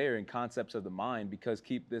get to layer in concepts of the mind, because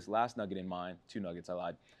keep this last nugget in mind, 2 nuggets, I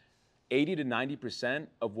lied. 80 to 90%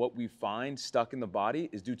 of what we find stuck in the body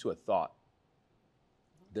is due to a thought.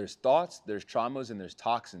 There's thoughts, there's traumas, and there's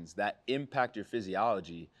toxins that impact your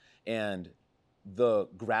physiology. And the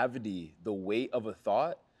gravity, the weight of a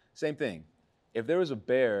thought, same thing. If there was a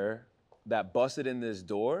bear that busted in this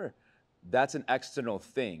door, that's an external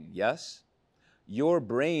thing, yes? Your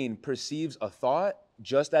brain perceives a thought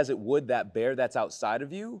just as it would that bear that's outside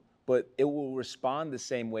of you, but it will respond the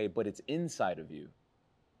same way, but it's inside of you.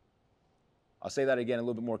 I'll say that again a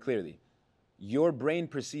little bit more clearly. Your brain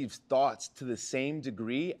perceives thoughts to the same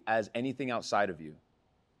degree as anything outside of you.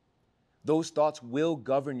 Those thoughts will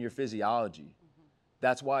govern your physiology.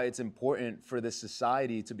 That's why it's important for this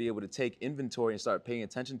society to be able to take inventory and start paying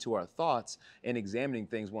attention to our thoughts and examining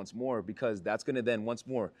things once more, because that's gonna then once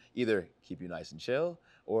more either keep you nice and chill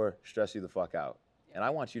or stress you the fuck out. And I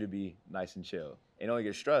want you to be nice and chill and only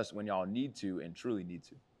get stressed when y'all need to and truly need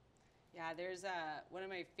to. Yeah, there's one of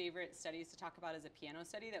my favorite studies to talk about is a piano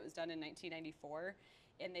study that was done in 1994.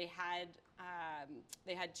 And they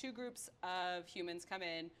had 2 groups of humans come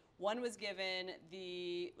in. One was given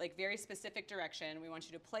the like very specific direction. We want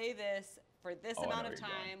you to play this for this amount of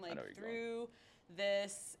time, like through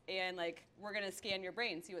this, and like we're gonna scan your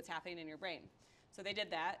brain, see what's happening in your brain. So they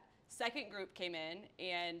did that. Second group came in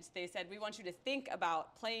and they said, we want you to think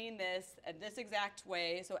about playing this in this exact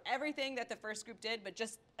way. So everything that the first group did, but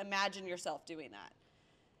just imagine yourself doing that.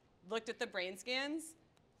 Looked at the brain scans,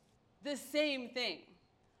 the same thing.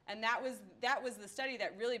 And that was the study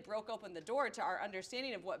that really broke open the door to our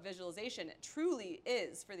understanding of what visualization truly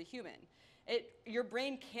is for the human. Your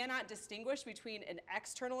brain cannot distinguish between an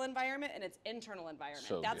external environment and its internal environment.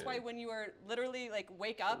 So That's good. why when you are literally like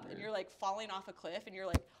wake up and you're like falling off a cliff and your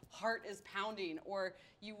like heart is pounding, or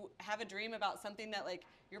you have a dream about something that like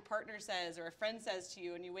your partner says or a friend says to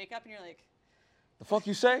you, and you wake up and you're like, the fuck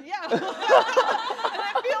you say? yeah. And it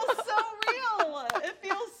feels so real. It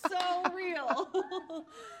feels so real.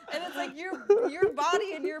 And it's like your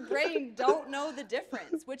body and your brain don't know the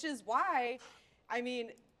difference, which is why, I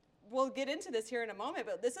mean, we'll get into this here in a moment,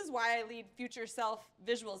 but this is why I lead future self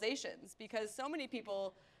visualizations, because so many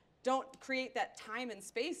people don't create that time and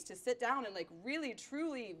space to sit down and like really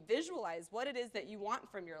truly visualize what it is that you want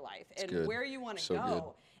from your life and where you want to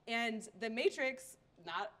go. Good. And The Matrix,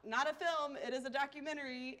 not a film, it is a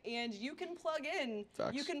documentary, and you can plug in.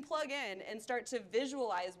 Facts. You can plug in and start to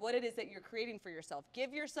visualize what it is that you're creating for yourself.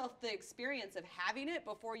 Give yourself the experience of having it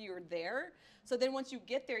before you're there. So then once you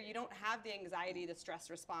get there, you don't have the anxiety, the stress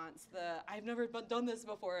response, I've never done this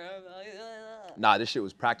before. Nah, this shit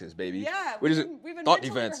was practice, baby. Yeah, we've been thought mentally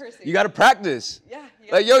defense. rehearsing. You got to practice. Yeah.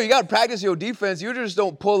 Like, yo, you got to practice your defense. You just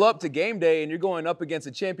don't pull up to game day and you're going up against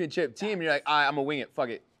a championship team and you're like, all right, I'm going to wing it. Fuck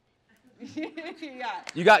it. Yeah.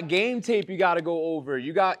 You got game tape you got to go over.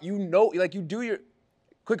 You do your...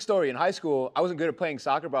 Quick story, in high school, I wasn't good at playing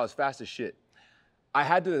soccer, but I was fast as shit. I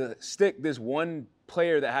had to stick this one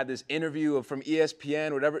player that had this interview from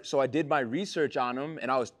ESPN, whatever. So I did my research on him, and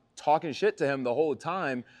I was talking shit to him the whole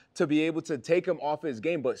time to be able to take him off his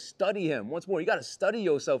game, but study him. Once more, you got to study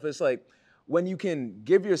yourself. It's like when you can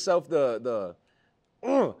give yourself the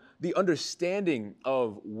understanding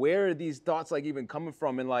of where these thoughts like even coming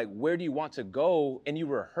from, and like where do you want to go, and you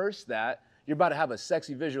rehearse that, you're about to have a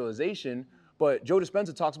sexy visualization. But Joe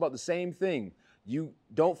Dispenza talks about the same thing. You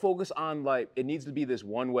don't focus on like it needs to be this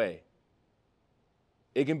one way.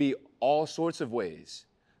 It can be all sorts of ways.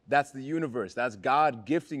 That's the universe. That's God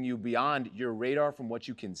gifting you beyond your radar from what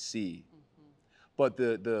you can see. But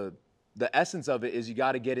the essence of it is you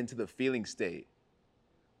got to get into the feeling state.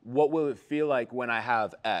 What will it feel like when I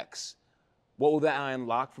have X? What will that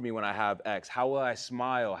unlock for me when I have X? How will I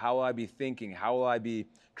smile? How will I be thinking? How will I be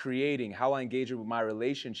creating? How will I engage with my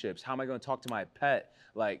relationships? How am I going to talk to my pet?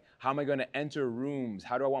 Like, how am I going to enter rooms?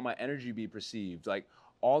 How do I want my energy to be perceived? Like,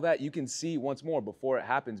 all that you can see once more before it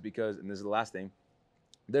happens, because, and this is the last thing,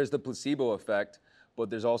 there's the placebo effect,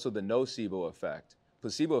 but there's also the nocebo effect.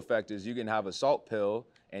 Placebo effect is you can have a salt pill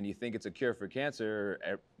and you think it's a cure for cancer,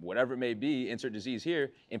 or whatever it may be, insert disease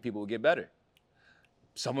here, and people will get better.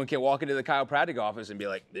 Someone can walk into the chiropractic office and be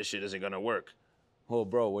like, this shit isn't gonna work. Well,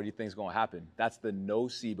 bro, what do you think is gonna happen? That's the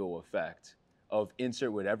nocebo effect of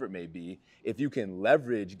insert whatever it may be. If you can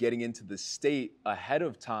leverage getting into the state ahead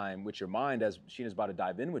of time with your mind, as Sheena's about to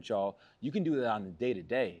dive in with y'all, you can do that on the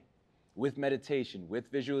day-to-day. With meditation, with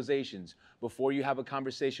visualizations, before you have a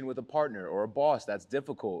conversation with a partner or a boss that's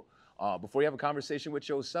difficult, before you have a conversation with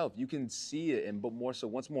yourself, you can see it, and but more so,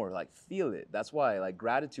 once more, like feel it. That's why like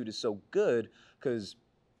gratitude is so good, because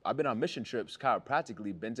I've been on mission trips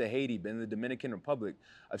chiropractically, been to Haiti, been to the Dominican Republic.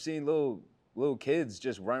 I've seen little kids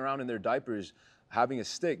just running around in their diapers, having a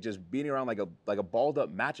stick, just beating around like a balled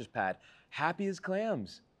up mattress pad, happy as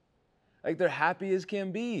clams. Like they're happy as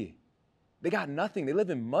can be. They got nothing. They live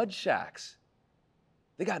in mud shacks.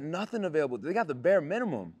 They got nothing available. They got the bare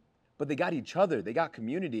minimum, but they got each other. They got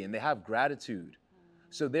community, and they have gratitude.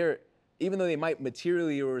 So they're, even though they might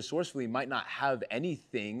materially or resourcefully might not have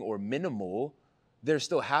anything or minimal, they're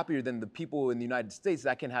still happier than the people in the United States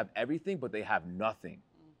that can have everything, but they have nothing.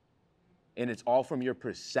 And it's all from your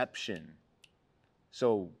perception.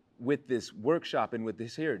 So with this workshop and with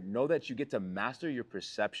this here, know that you get to master your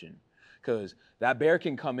perception. Because that bear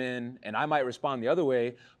can come in and I might respond the other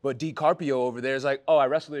way, but D. Carpio over there is like, oh, I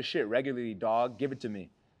wrestle this shit regularly, dog. Give it to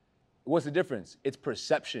me. What's the difference? It's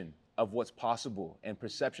perception of what's possible and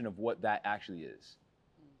perception of what that actually is.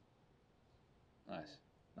 Nice.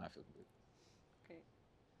 Now I feel good. Great.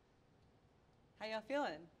 How y'all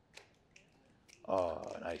feeling? Oh,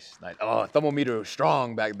 nice. Oh, thermometer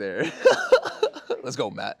strong back there. Let's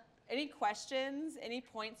go, Matt. Any questions, any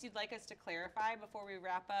points you'd like us to clarify before we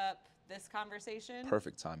wrap up this conversation?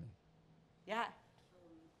 Perfect timing. Yeah.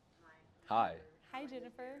 Hi. Hi,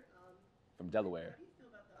 Jennifer. From Delaware. How do you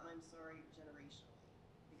feel about the I'm sorry generationally?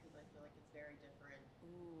 Because I feel like it's very different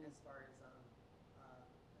as far as, I'm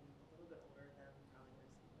a little bit older than probably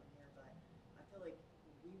most people in here, but I feel like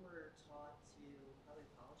we were taught to probably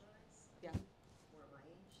apologize. Yeah. More at my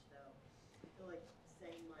age, so I feel like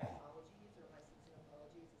saying my apologies or my sincere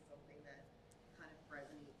apologies is something that kind of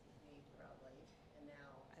resonates with me throughout life. And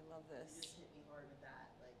now I love it this. just hit me hard with that.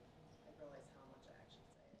 Like, I realize how much I actually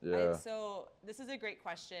say it. Yeah. So this is a great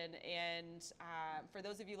question, and for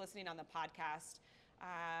those of you listening on the podcast,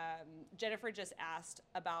 Jennifer just asked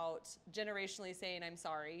about generationally saying I'm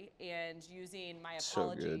sorry and using my So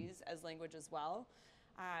good. apologies as language as well.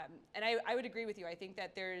 And I would agree with you. I think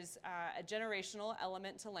that there's a generational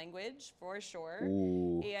element to language for sure,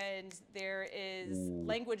 Ooh. and there is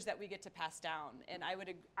language that we get to pass down. And I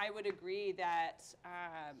would agree that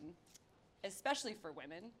especially for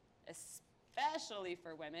women,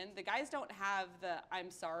 the guys don't have the I'm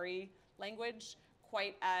sorry language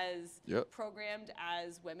quite as programmed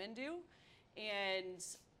as women do. And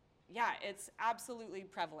yeah, it's absolutely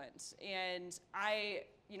prevalent. And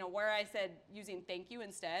where I said using thank you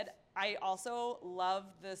instead, I also love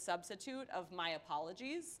the substitute of my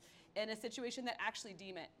apologies in a situation that actually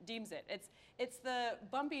deems it. It's the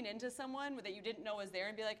bumping into someone that you didn't know was there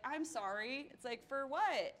and be like, I'm sorry. It's like, for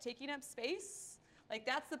what? Taking up space? Like,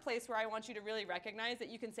 that's the place where I want you to really recognize that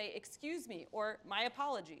you can say, excuse me, or my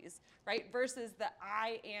apologies, right? Versus the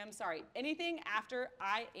I am sorry. Anything after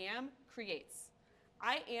I am creates.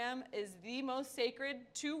 I am is the most sacred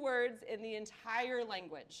 2 words in the entire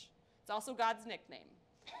language. It's also God's nickname.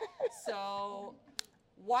 So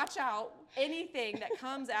watch out. Anything that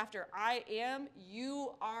comes after I am,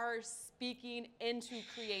 you are speaking into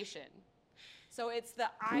creation. So it's the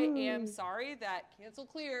I am sorry that cancel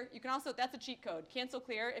clear. You can also, that's a cheat code. Cancel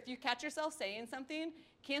clear. If you catch yourself saying something,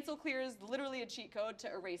 cancel clear is literally a cheat code to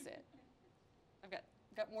erase it. I've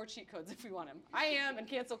got more cheat codes if we want them. I am and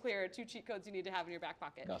cancel clear are 2 cheat codes you need to have in your back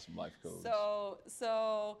pocket. Got some life codes.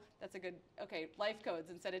 So that's a good, okay, life codes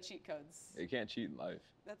instead of cheat codes. You can't cheat in life.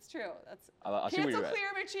 That's true. I'll see where cancel you're at.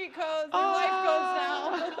 clear my cheat codes. They're life codes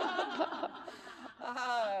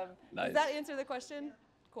now. Nice. Does that answer the question?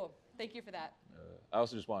 Cool. Thank you for that. I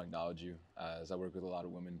also just want to acknowledge you, as I work with a lot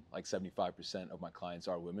of women. Like 75% of my clients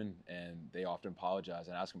are women, and they often apologize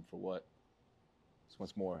and ask them for what. So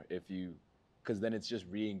once more, because then it's just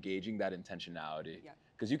re-engaging that intentionality. Yeah.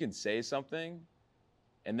 Because you can say something,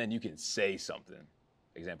 and then you can say something.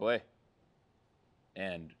 Example A.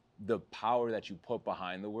 And the power that you put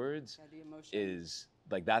behind the words The emotion. is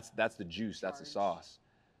like that's the juice, that's the sauce.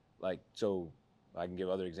 Like, so I can give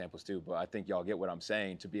other examples too, but I think y'all get what I'm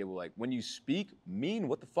saying, to be able, like, when you speak, mean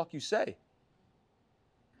what the fuck you say.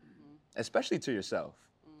 Especially to yourself.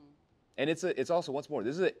 And it's also, once more,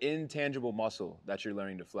 this is an intangible muscle that you're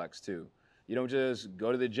learning to flex too. You don't just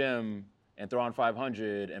go to the gym and throw on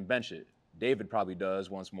 500 and bench it. David probably does,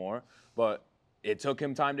 once more, but it took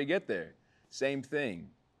him time to get there. Same thing.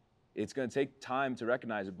 It's gonna take time to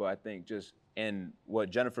recognize it, but I think and what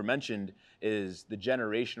Jennifer mentioned is the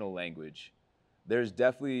generational language. There's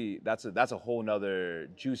definitely, that's a whole nother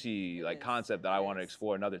juicy concept that I want to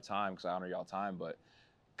explore another time, because I honor y'all time, but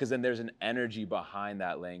because then there's an energy behind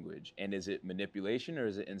that language. And is it manipulation or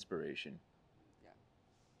is it inspiration? Yeah,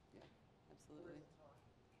 absolutely.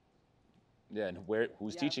 Yeah, and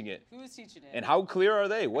who's teaching it? Who's teaching it? And how clear are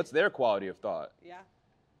they? What's their quality of thought? Yeah.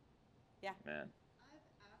 Man. I've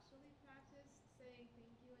actually practiced saying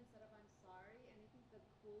thank you instead of I'm sorry, and I think the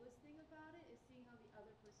coolest thing about it is seeing how the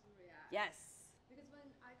other person reacts. Yes. Because when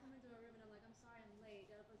I come into a room and I'm like, I'm sorry I'm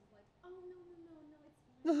late, the other person's like, oh, no, it's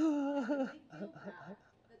fine. They feel bad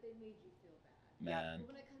that they made you feel bad. Man.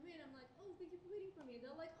 But when I come in, I'm like, oh, thank you for waiting for me.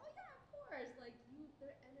 They're like, oh, yeah, of course. Like,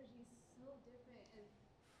 their energy is so different. And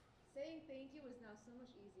saying thank you is now so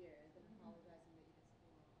much easier than apologizing that you did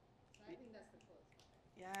something wrong. So I think that's the coolest part.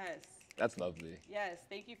 Yes. That's lovely. Yes,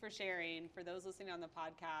 thank you for sharing. For those listening on the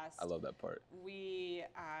podcast, I love that part. We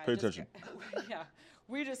Pay attention.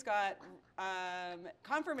 We just got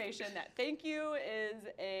confirmation that thank you is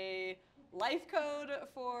a life code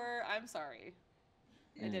for I'm sorry.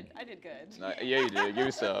 I did good. Yeah, you did. Give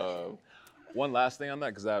us one last thing on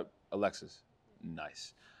that, because Alexis,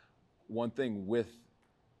 nice. One thing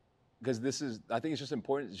because I think it's just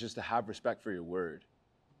important, is just to have respect for your word.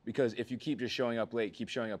 Because if you keep just showing up late, keep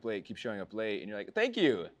showing up late, and you're like, thank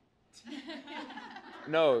you.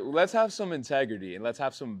 No, let's have some integrity and let's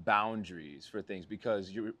have some boundaries for things,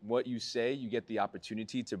 because what you say, you get the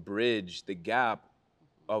opportunity to bridge the gap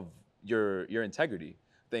of your integrity.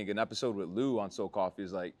 I think an episode with Lou on Soul Coffee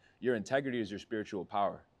is like, your integrity is your spiritual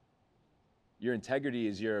power. Your integrity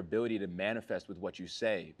is your ability to manifest with what you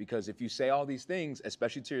say. Because if you say all these things,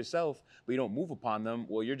 especially to yourself, but you don't move upon them,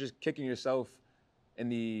 well, you're just kicking yourself in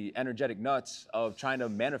the energetic nuts of trying to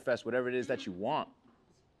manifest whatever it is that you want.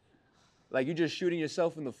 Like, you're just shooting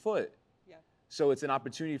yourself in the foot. Yeah. So it's an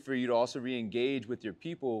opportunity for you to also re-engage with your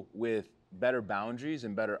people with better boundaries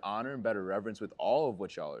and better honor and better reverence with all of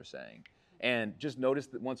what y'all are saying. And just notice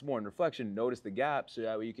that, once more in reflection, notice the gap so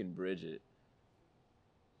that way you can bridge it.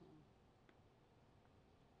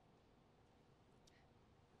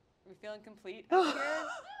 Are we feeling complete out here?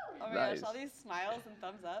 Oh my Nice. gosh, all these smiles and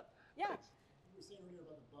thumbs up. Yeah. You were saying earlier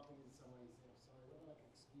about the bumping into someone, you say, I'm sorry. What about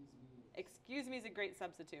excuse me? Excuse me is a great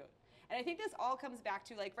substitute. And I think this all comes back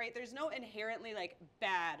to there's no inherently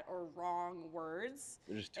bad or wrong words.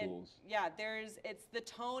 They're just And, tools. yeah, it's the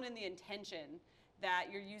tone and the intention that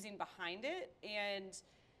you're using behind it, and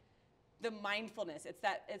the mindfulness. It's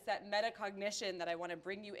that metacognition that I want to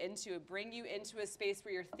bring you into a space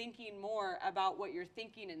where you're thinking more about what you're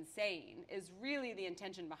thinking and saying is really the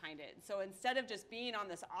intention behind it. So instead of just being on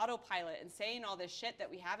this autopilot and saying all this shit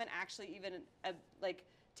that we haven't actually even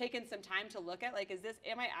taken some time to look at,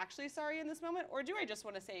 am I actually sorry in this moment, or do I just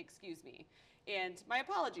want to say excuse me? And my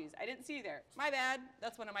apologies, I didn't see you there. My bad.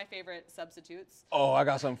 That's one of my favorite substitutes. Oh, I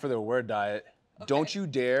got something for the word diet. Okay. Don't you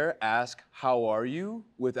dare ask, how are you,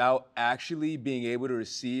 without actually being able to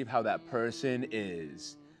receive how that person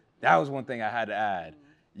is. That was one thing I had to add.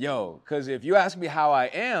 Yo, because if you ask me how I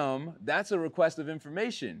am, that's a request of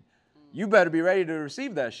information. You better be ready to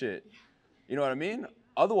receive that shit. You know what I mean?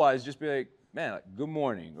 Otherwise, just be like, man, good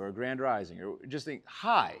morning, or grand rising, or just think,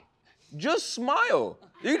 hi. Just smile.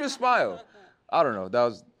 You can just smile. I don't know. That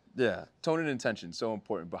was, tone and intention, so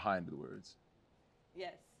important behind the words.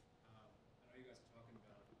 Yes. I know you guys are talking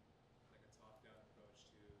about a top-down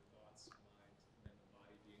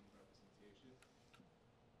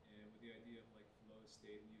the idea of like flow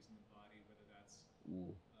state and using the body, whether that's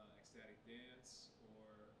Ooh. ecstatic dance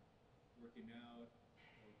or working out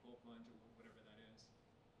or cold plunge or whatever that is,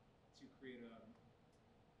 to create a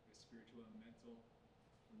spiritual and mental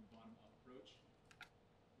from the bottom up approach.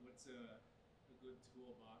 What's a good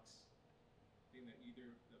toolbox thing that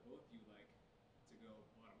both you like to go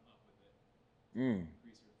bottom up with it,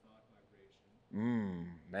 increase your thought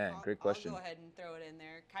vibration? Man, great question. I'll go ahead and throw it in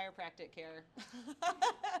there. Chiropractic care.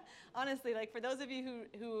 Honestly, like for those of you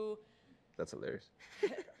who That's hilarious.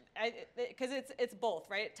 because it's both,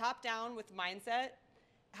 right? Top down with mindset.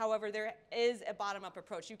 However, there is a bottom up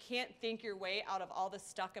approach. You can't think your way out of all the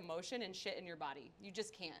stuck emotion and shit in your body. You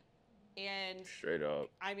just can't. And Straight up.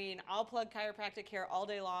 I mean, I'll plug chiropractic care all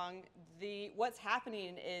day long. What's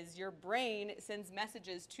happening is your brain sends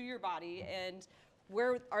messages to your body, and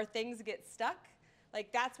where our things get stuck,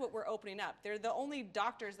 like that's what we're opening up. They're the only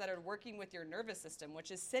doctors that are working with your nervous system, which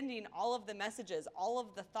is sending all of the messages, all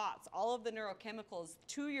of the thoughts, all of the neurochemicals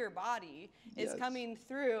to your body is coming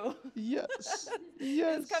through. Yes.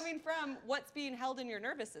 Yes. It's coming from what's being held in your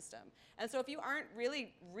nervous system. And so if you aren't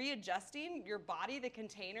really readjusting your body, the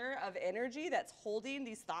container of energy that's holding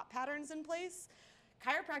these thought patterns in place,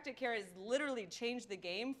 chiropractic care has literally changed the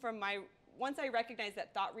game from once I recognized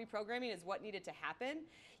that thought reprogramming is what needed to happen.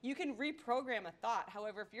 You can reprogram a thought.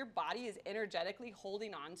 However, if your body is energetically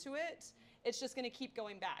holding on to it, it's just going to keep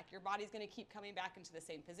going back. Your body's going to keep coming back into the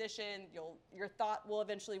same position. Your thought will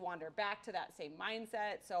eventually wander back to that same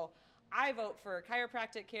mindset. So I vote for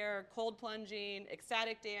chiropractic care, cold plunging,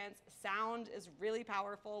 ecstatic dance. Sound is really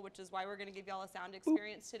powerful, which is why we're going to give y'all a sound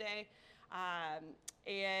experience today.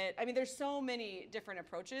 And I mean, there's so many different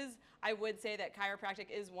approaches. I would say that chiropractic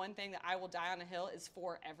is one thing that I will die on a hill is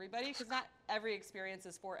for everybody, because not every experience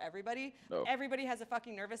is for everybody. No. Everybody has a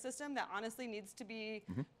fucking nervous system that honestly needs to be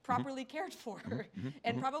properly cared for,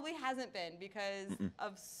 and probably hasn't been because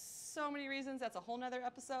of so many reasons. That's a whole nother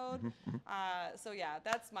episode. So yeah,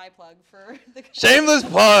 that's my plug for the Shameless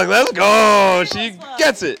plug. Let's go. She Shameless plug.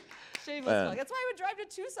 gets it. Shameless Man. plug. That's why I would drive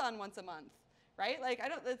to Tucson once a month, right? Like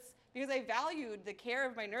that's because I valued the care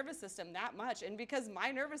of my nervous system that much, and because my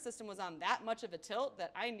nervous system was on that much of a tilt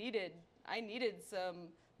that I needed some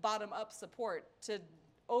bottom-up support to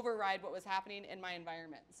override what was happening in my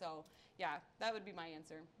environment. So yeah, that would be my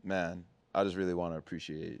answer. Man, I just really want to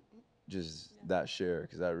appreciate just that share,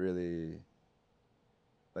 because that really,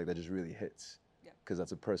 like, that just really hits. Yeah. Because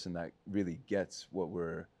that's a person that really gets what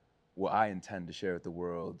I intend to share with the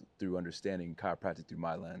world through understanding chiropractic through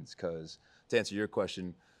my lens. Because to answer your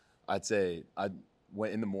question, I'd say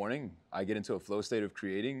when in the morning, I get into a flow state of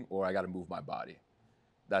creating, or I got to move my body.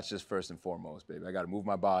 That's just first and foremost, baby. I got to move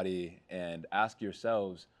my body, and ask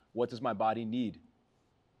yourselves, what does my body need?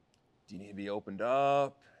 Do you need to be opened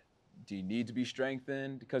up? Do you need to be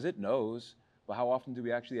strengthened? Because it knows, but how often do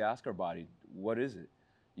we actually ask our body, what is it?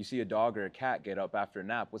 You see a dog or a cat get up after a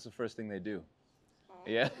nap, what's the first thing they do?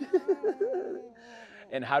 Yeah?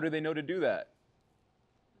 And how do they know to do that?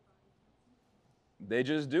 They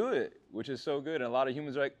just do it, which is so good. And a lot of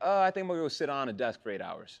humans are like, I think I'm gonna go sit on a desk for 8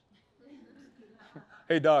 hours.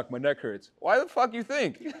 Hey doc, my neck hurts. Why the fuck you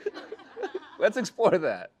think? Let's explore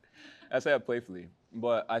that. I say that playfully.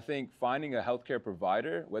 But I think finding a healthcare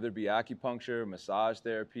provider, whether it be acupuncture, massage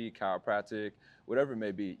therapy, chiropractic, whatever it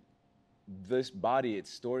may be, this body, it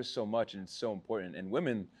stores so much and it's so important. And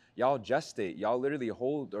women, y'all gestate, y'all literally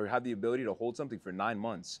hold or have the ability to hold something for 9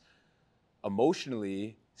 months.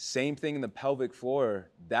 Emotionally, same thing in the pelvic floor,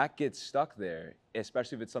 that gets stuck there,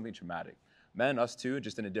 especially if it's something traumatic. Men, us too,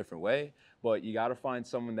 just in a different way, but you gotta find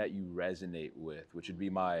someone that you resonate with, which would be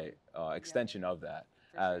my extension of that.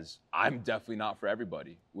 As I'm definitely not for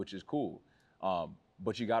everybody, which is cool.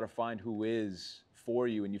 But you gotta find who is for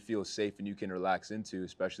you and you feel safe and you can relax into,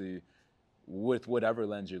 especially with whatever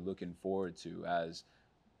lens you're looking forward to. As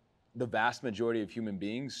the vast majority of human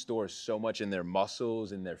beings store so much in their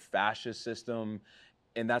muscles, in their fascia system,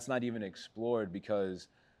 and that's not even explored because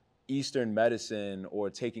Eastern medicine or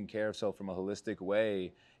taking care of self from a holistic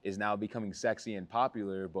way is now becoming sexy and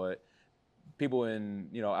popular, but people in,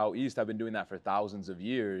 out east have been doing that for thousands of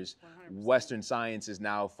years. 100%. Western science is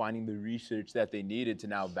now finding the research that they needed to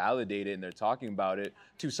now validate it, and they're talking about it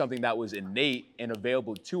to something that was innate and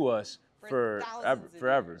available to us forever.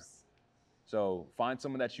 Years. So find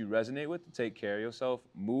someone that you resonate with to take care of yourself,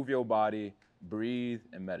 move your body, breathe,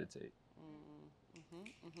 and meditate.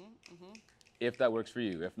 If that works for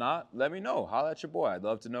you. If not, let me know. Holla at your boy. I'd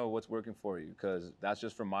love to know what's working for you, because that's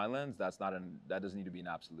just from my lens. That doesn't need to be an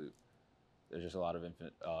absolute. There's just a lot of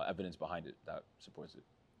evidence behind it that supports it.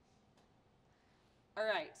 All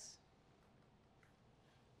right.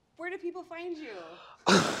 Where do people find you?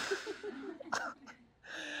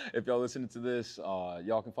 If y'all listening to this,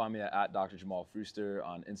 y'all can find me at Dr. Jamal Frooster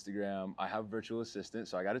on Instagram. I have a virtual assistant,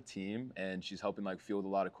 so I got a team, and she's helping like field a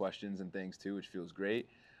lot of questions and things too, which feels great.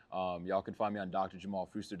 Y'all can find me on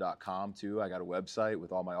drjamalfrooster.com too. I got a website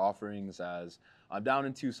with all my offerings, as I'm down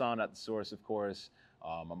in Tucson at the Source, of course.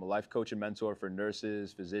 I'm a life coach and mentor for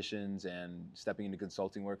nurses, physicians, and stepping into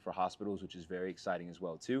consulting work for hospitals, which is very exciting as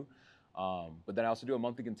well too. But then I also do a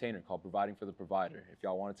monthly container called Providing for the Provider. If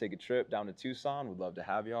y'all want to take a trip down to Tucson, we'd love to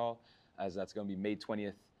have y'all, as that's going to be May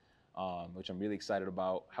 20th, which I'm really excited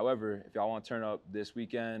about. However, if y'all want to turn up this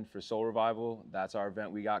weekend for Soul Revival, that's our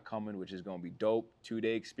event we got coming, which is going to be dope.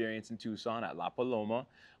 2-day experience in Tucson at La Paloma,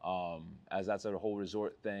 as that's a whole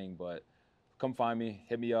resort thing. But come find me,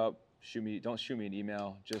 hit me up, don't shoot me an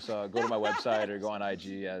email. Just go to my website or go on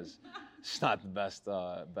IG, as it's not the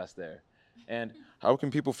best there. And how can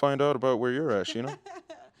people find out about where you're at, Shenna?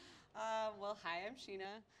 Well, hi, I'm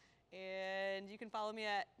Shenna, and you can follow me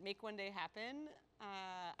at Make One Day Happen.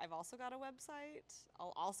 I've also got a website.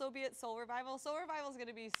 I'll also be at Soul Revival. Soul Revival is going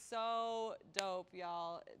to be so dope,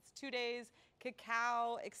 y'all. It's 2 days,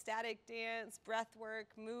 cacao, ecstatic dance, breath work,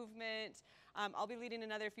 movement. I'll be leading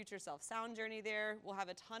another Future Self Sound journey there. We'll have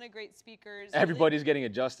a ton of great speakers. Everybody's getting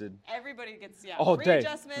adjusted. Everybody gets, All free day.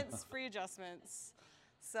 adjustments, free adjustments.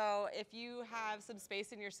 So if you have some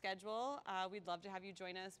space in your schedule, we'd love to have you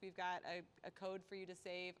join us. We've got a code for you to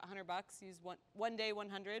save $100. Use one day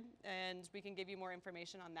 100, and we can give you more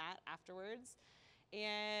information on that afterwards.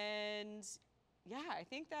 And yeah, I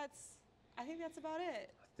think that's about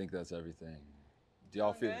it. I think that's everything. Do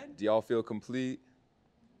Sound good? y'all feel complete?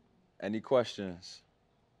 Any questions?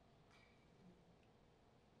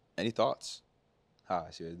 Any thoughts?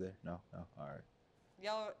 I see you there. No. All right.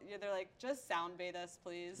 They're like, just sound bathe us,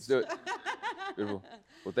 please. Let's do it. Beautiful.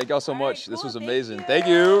 Well, thank y'all so All right, much. This cool. was Thank amazing. you. Thank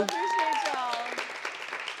you. Appreciate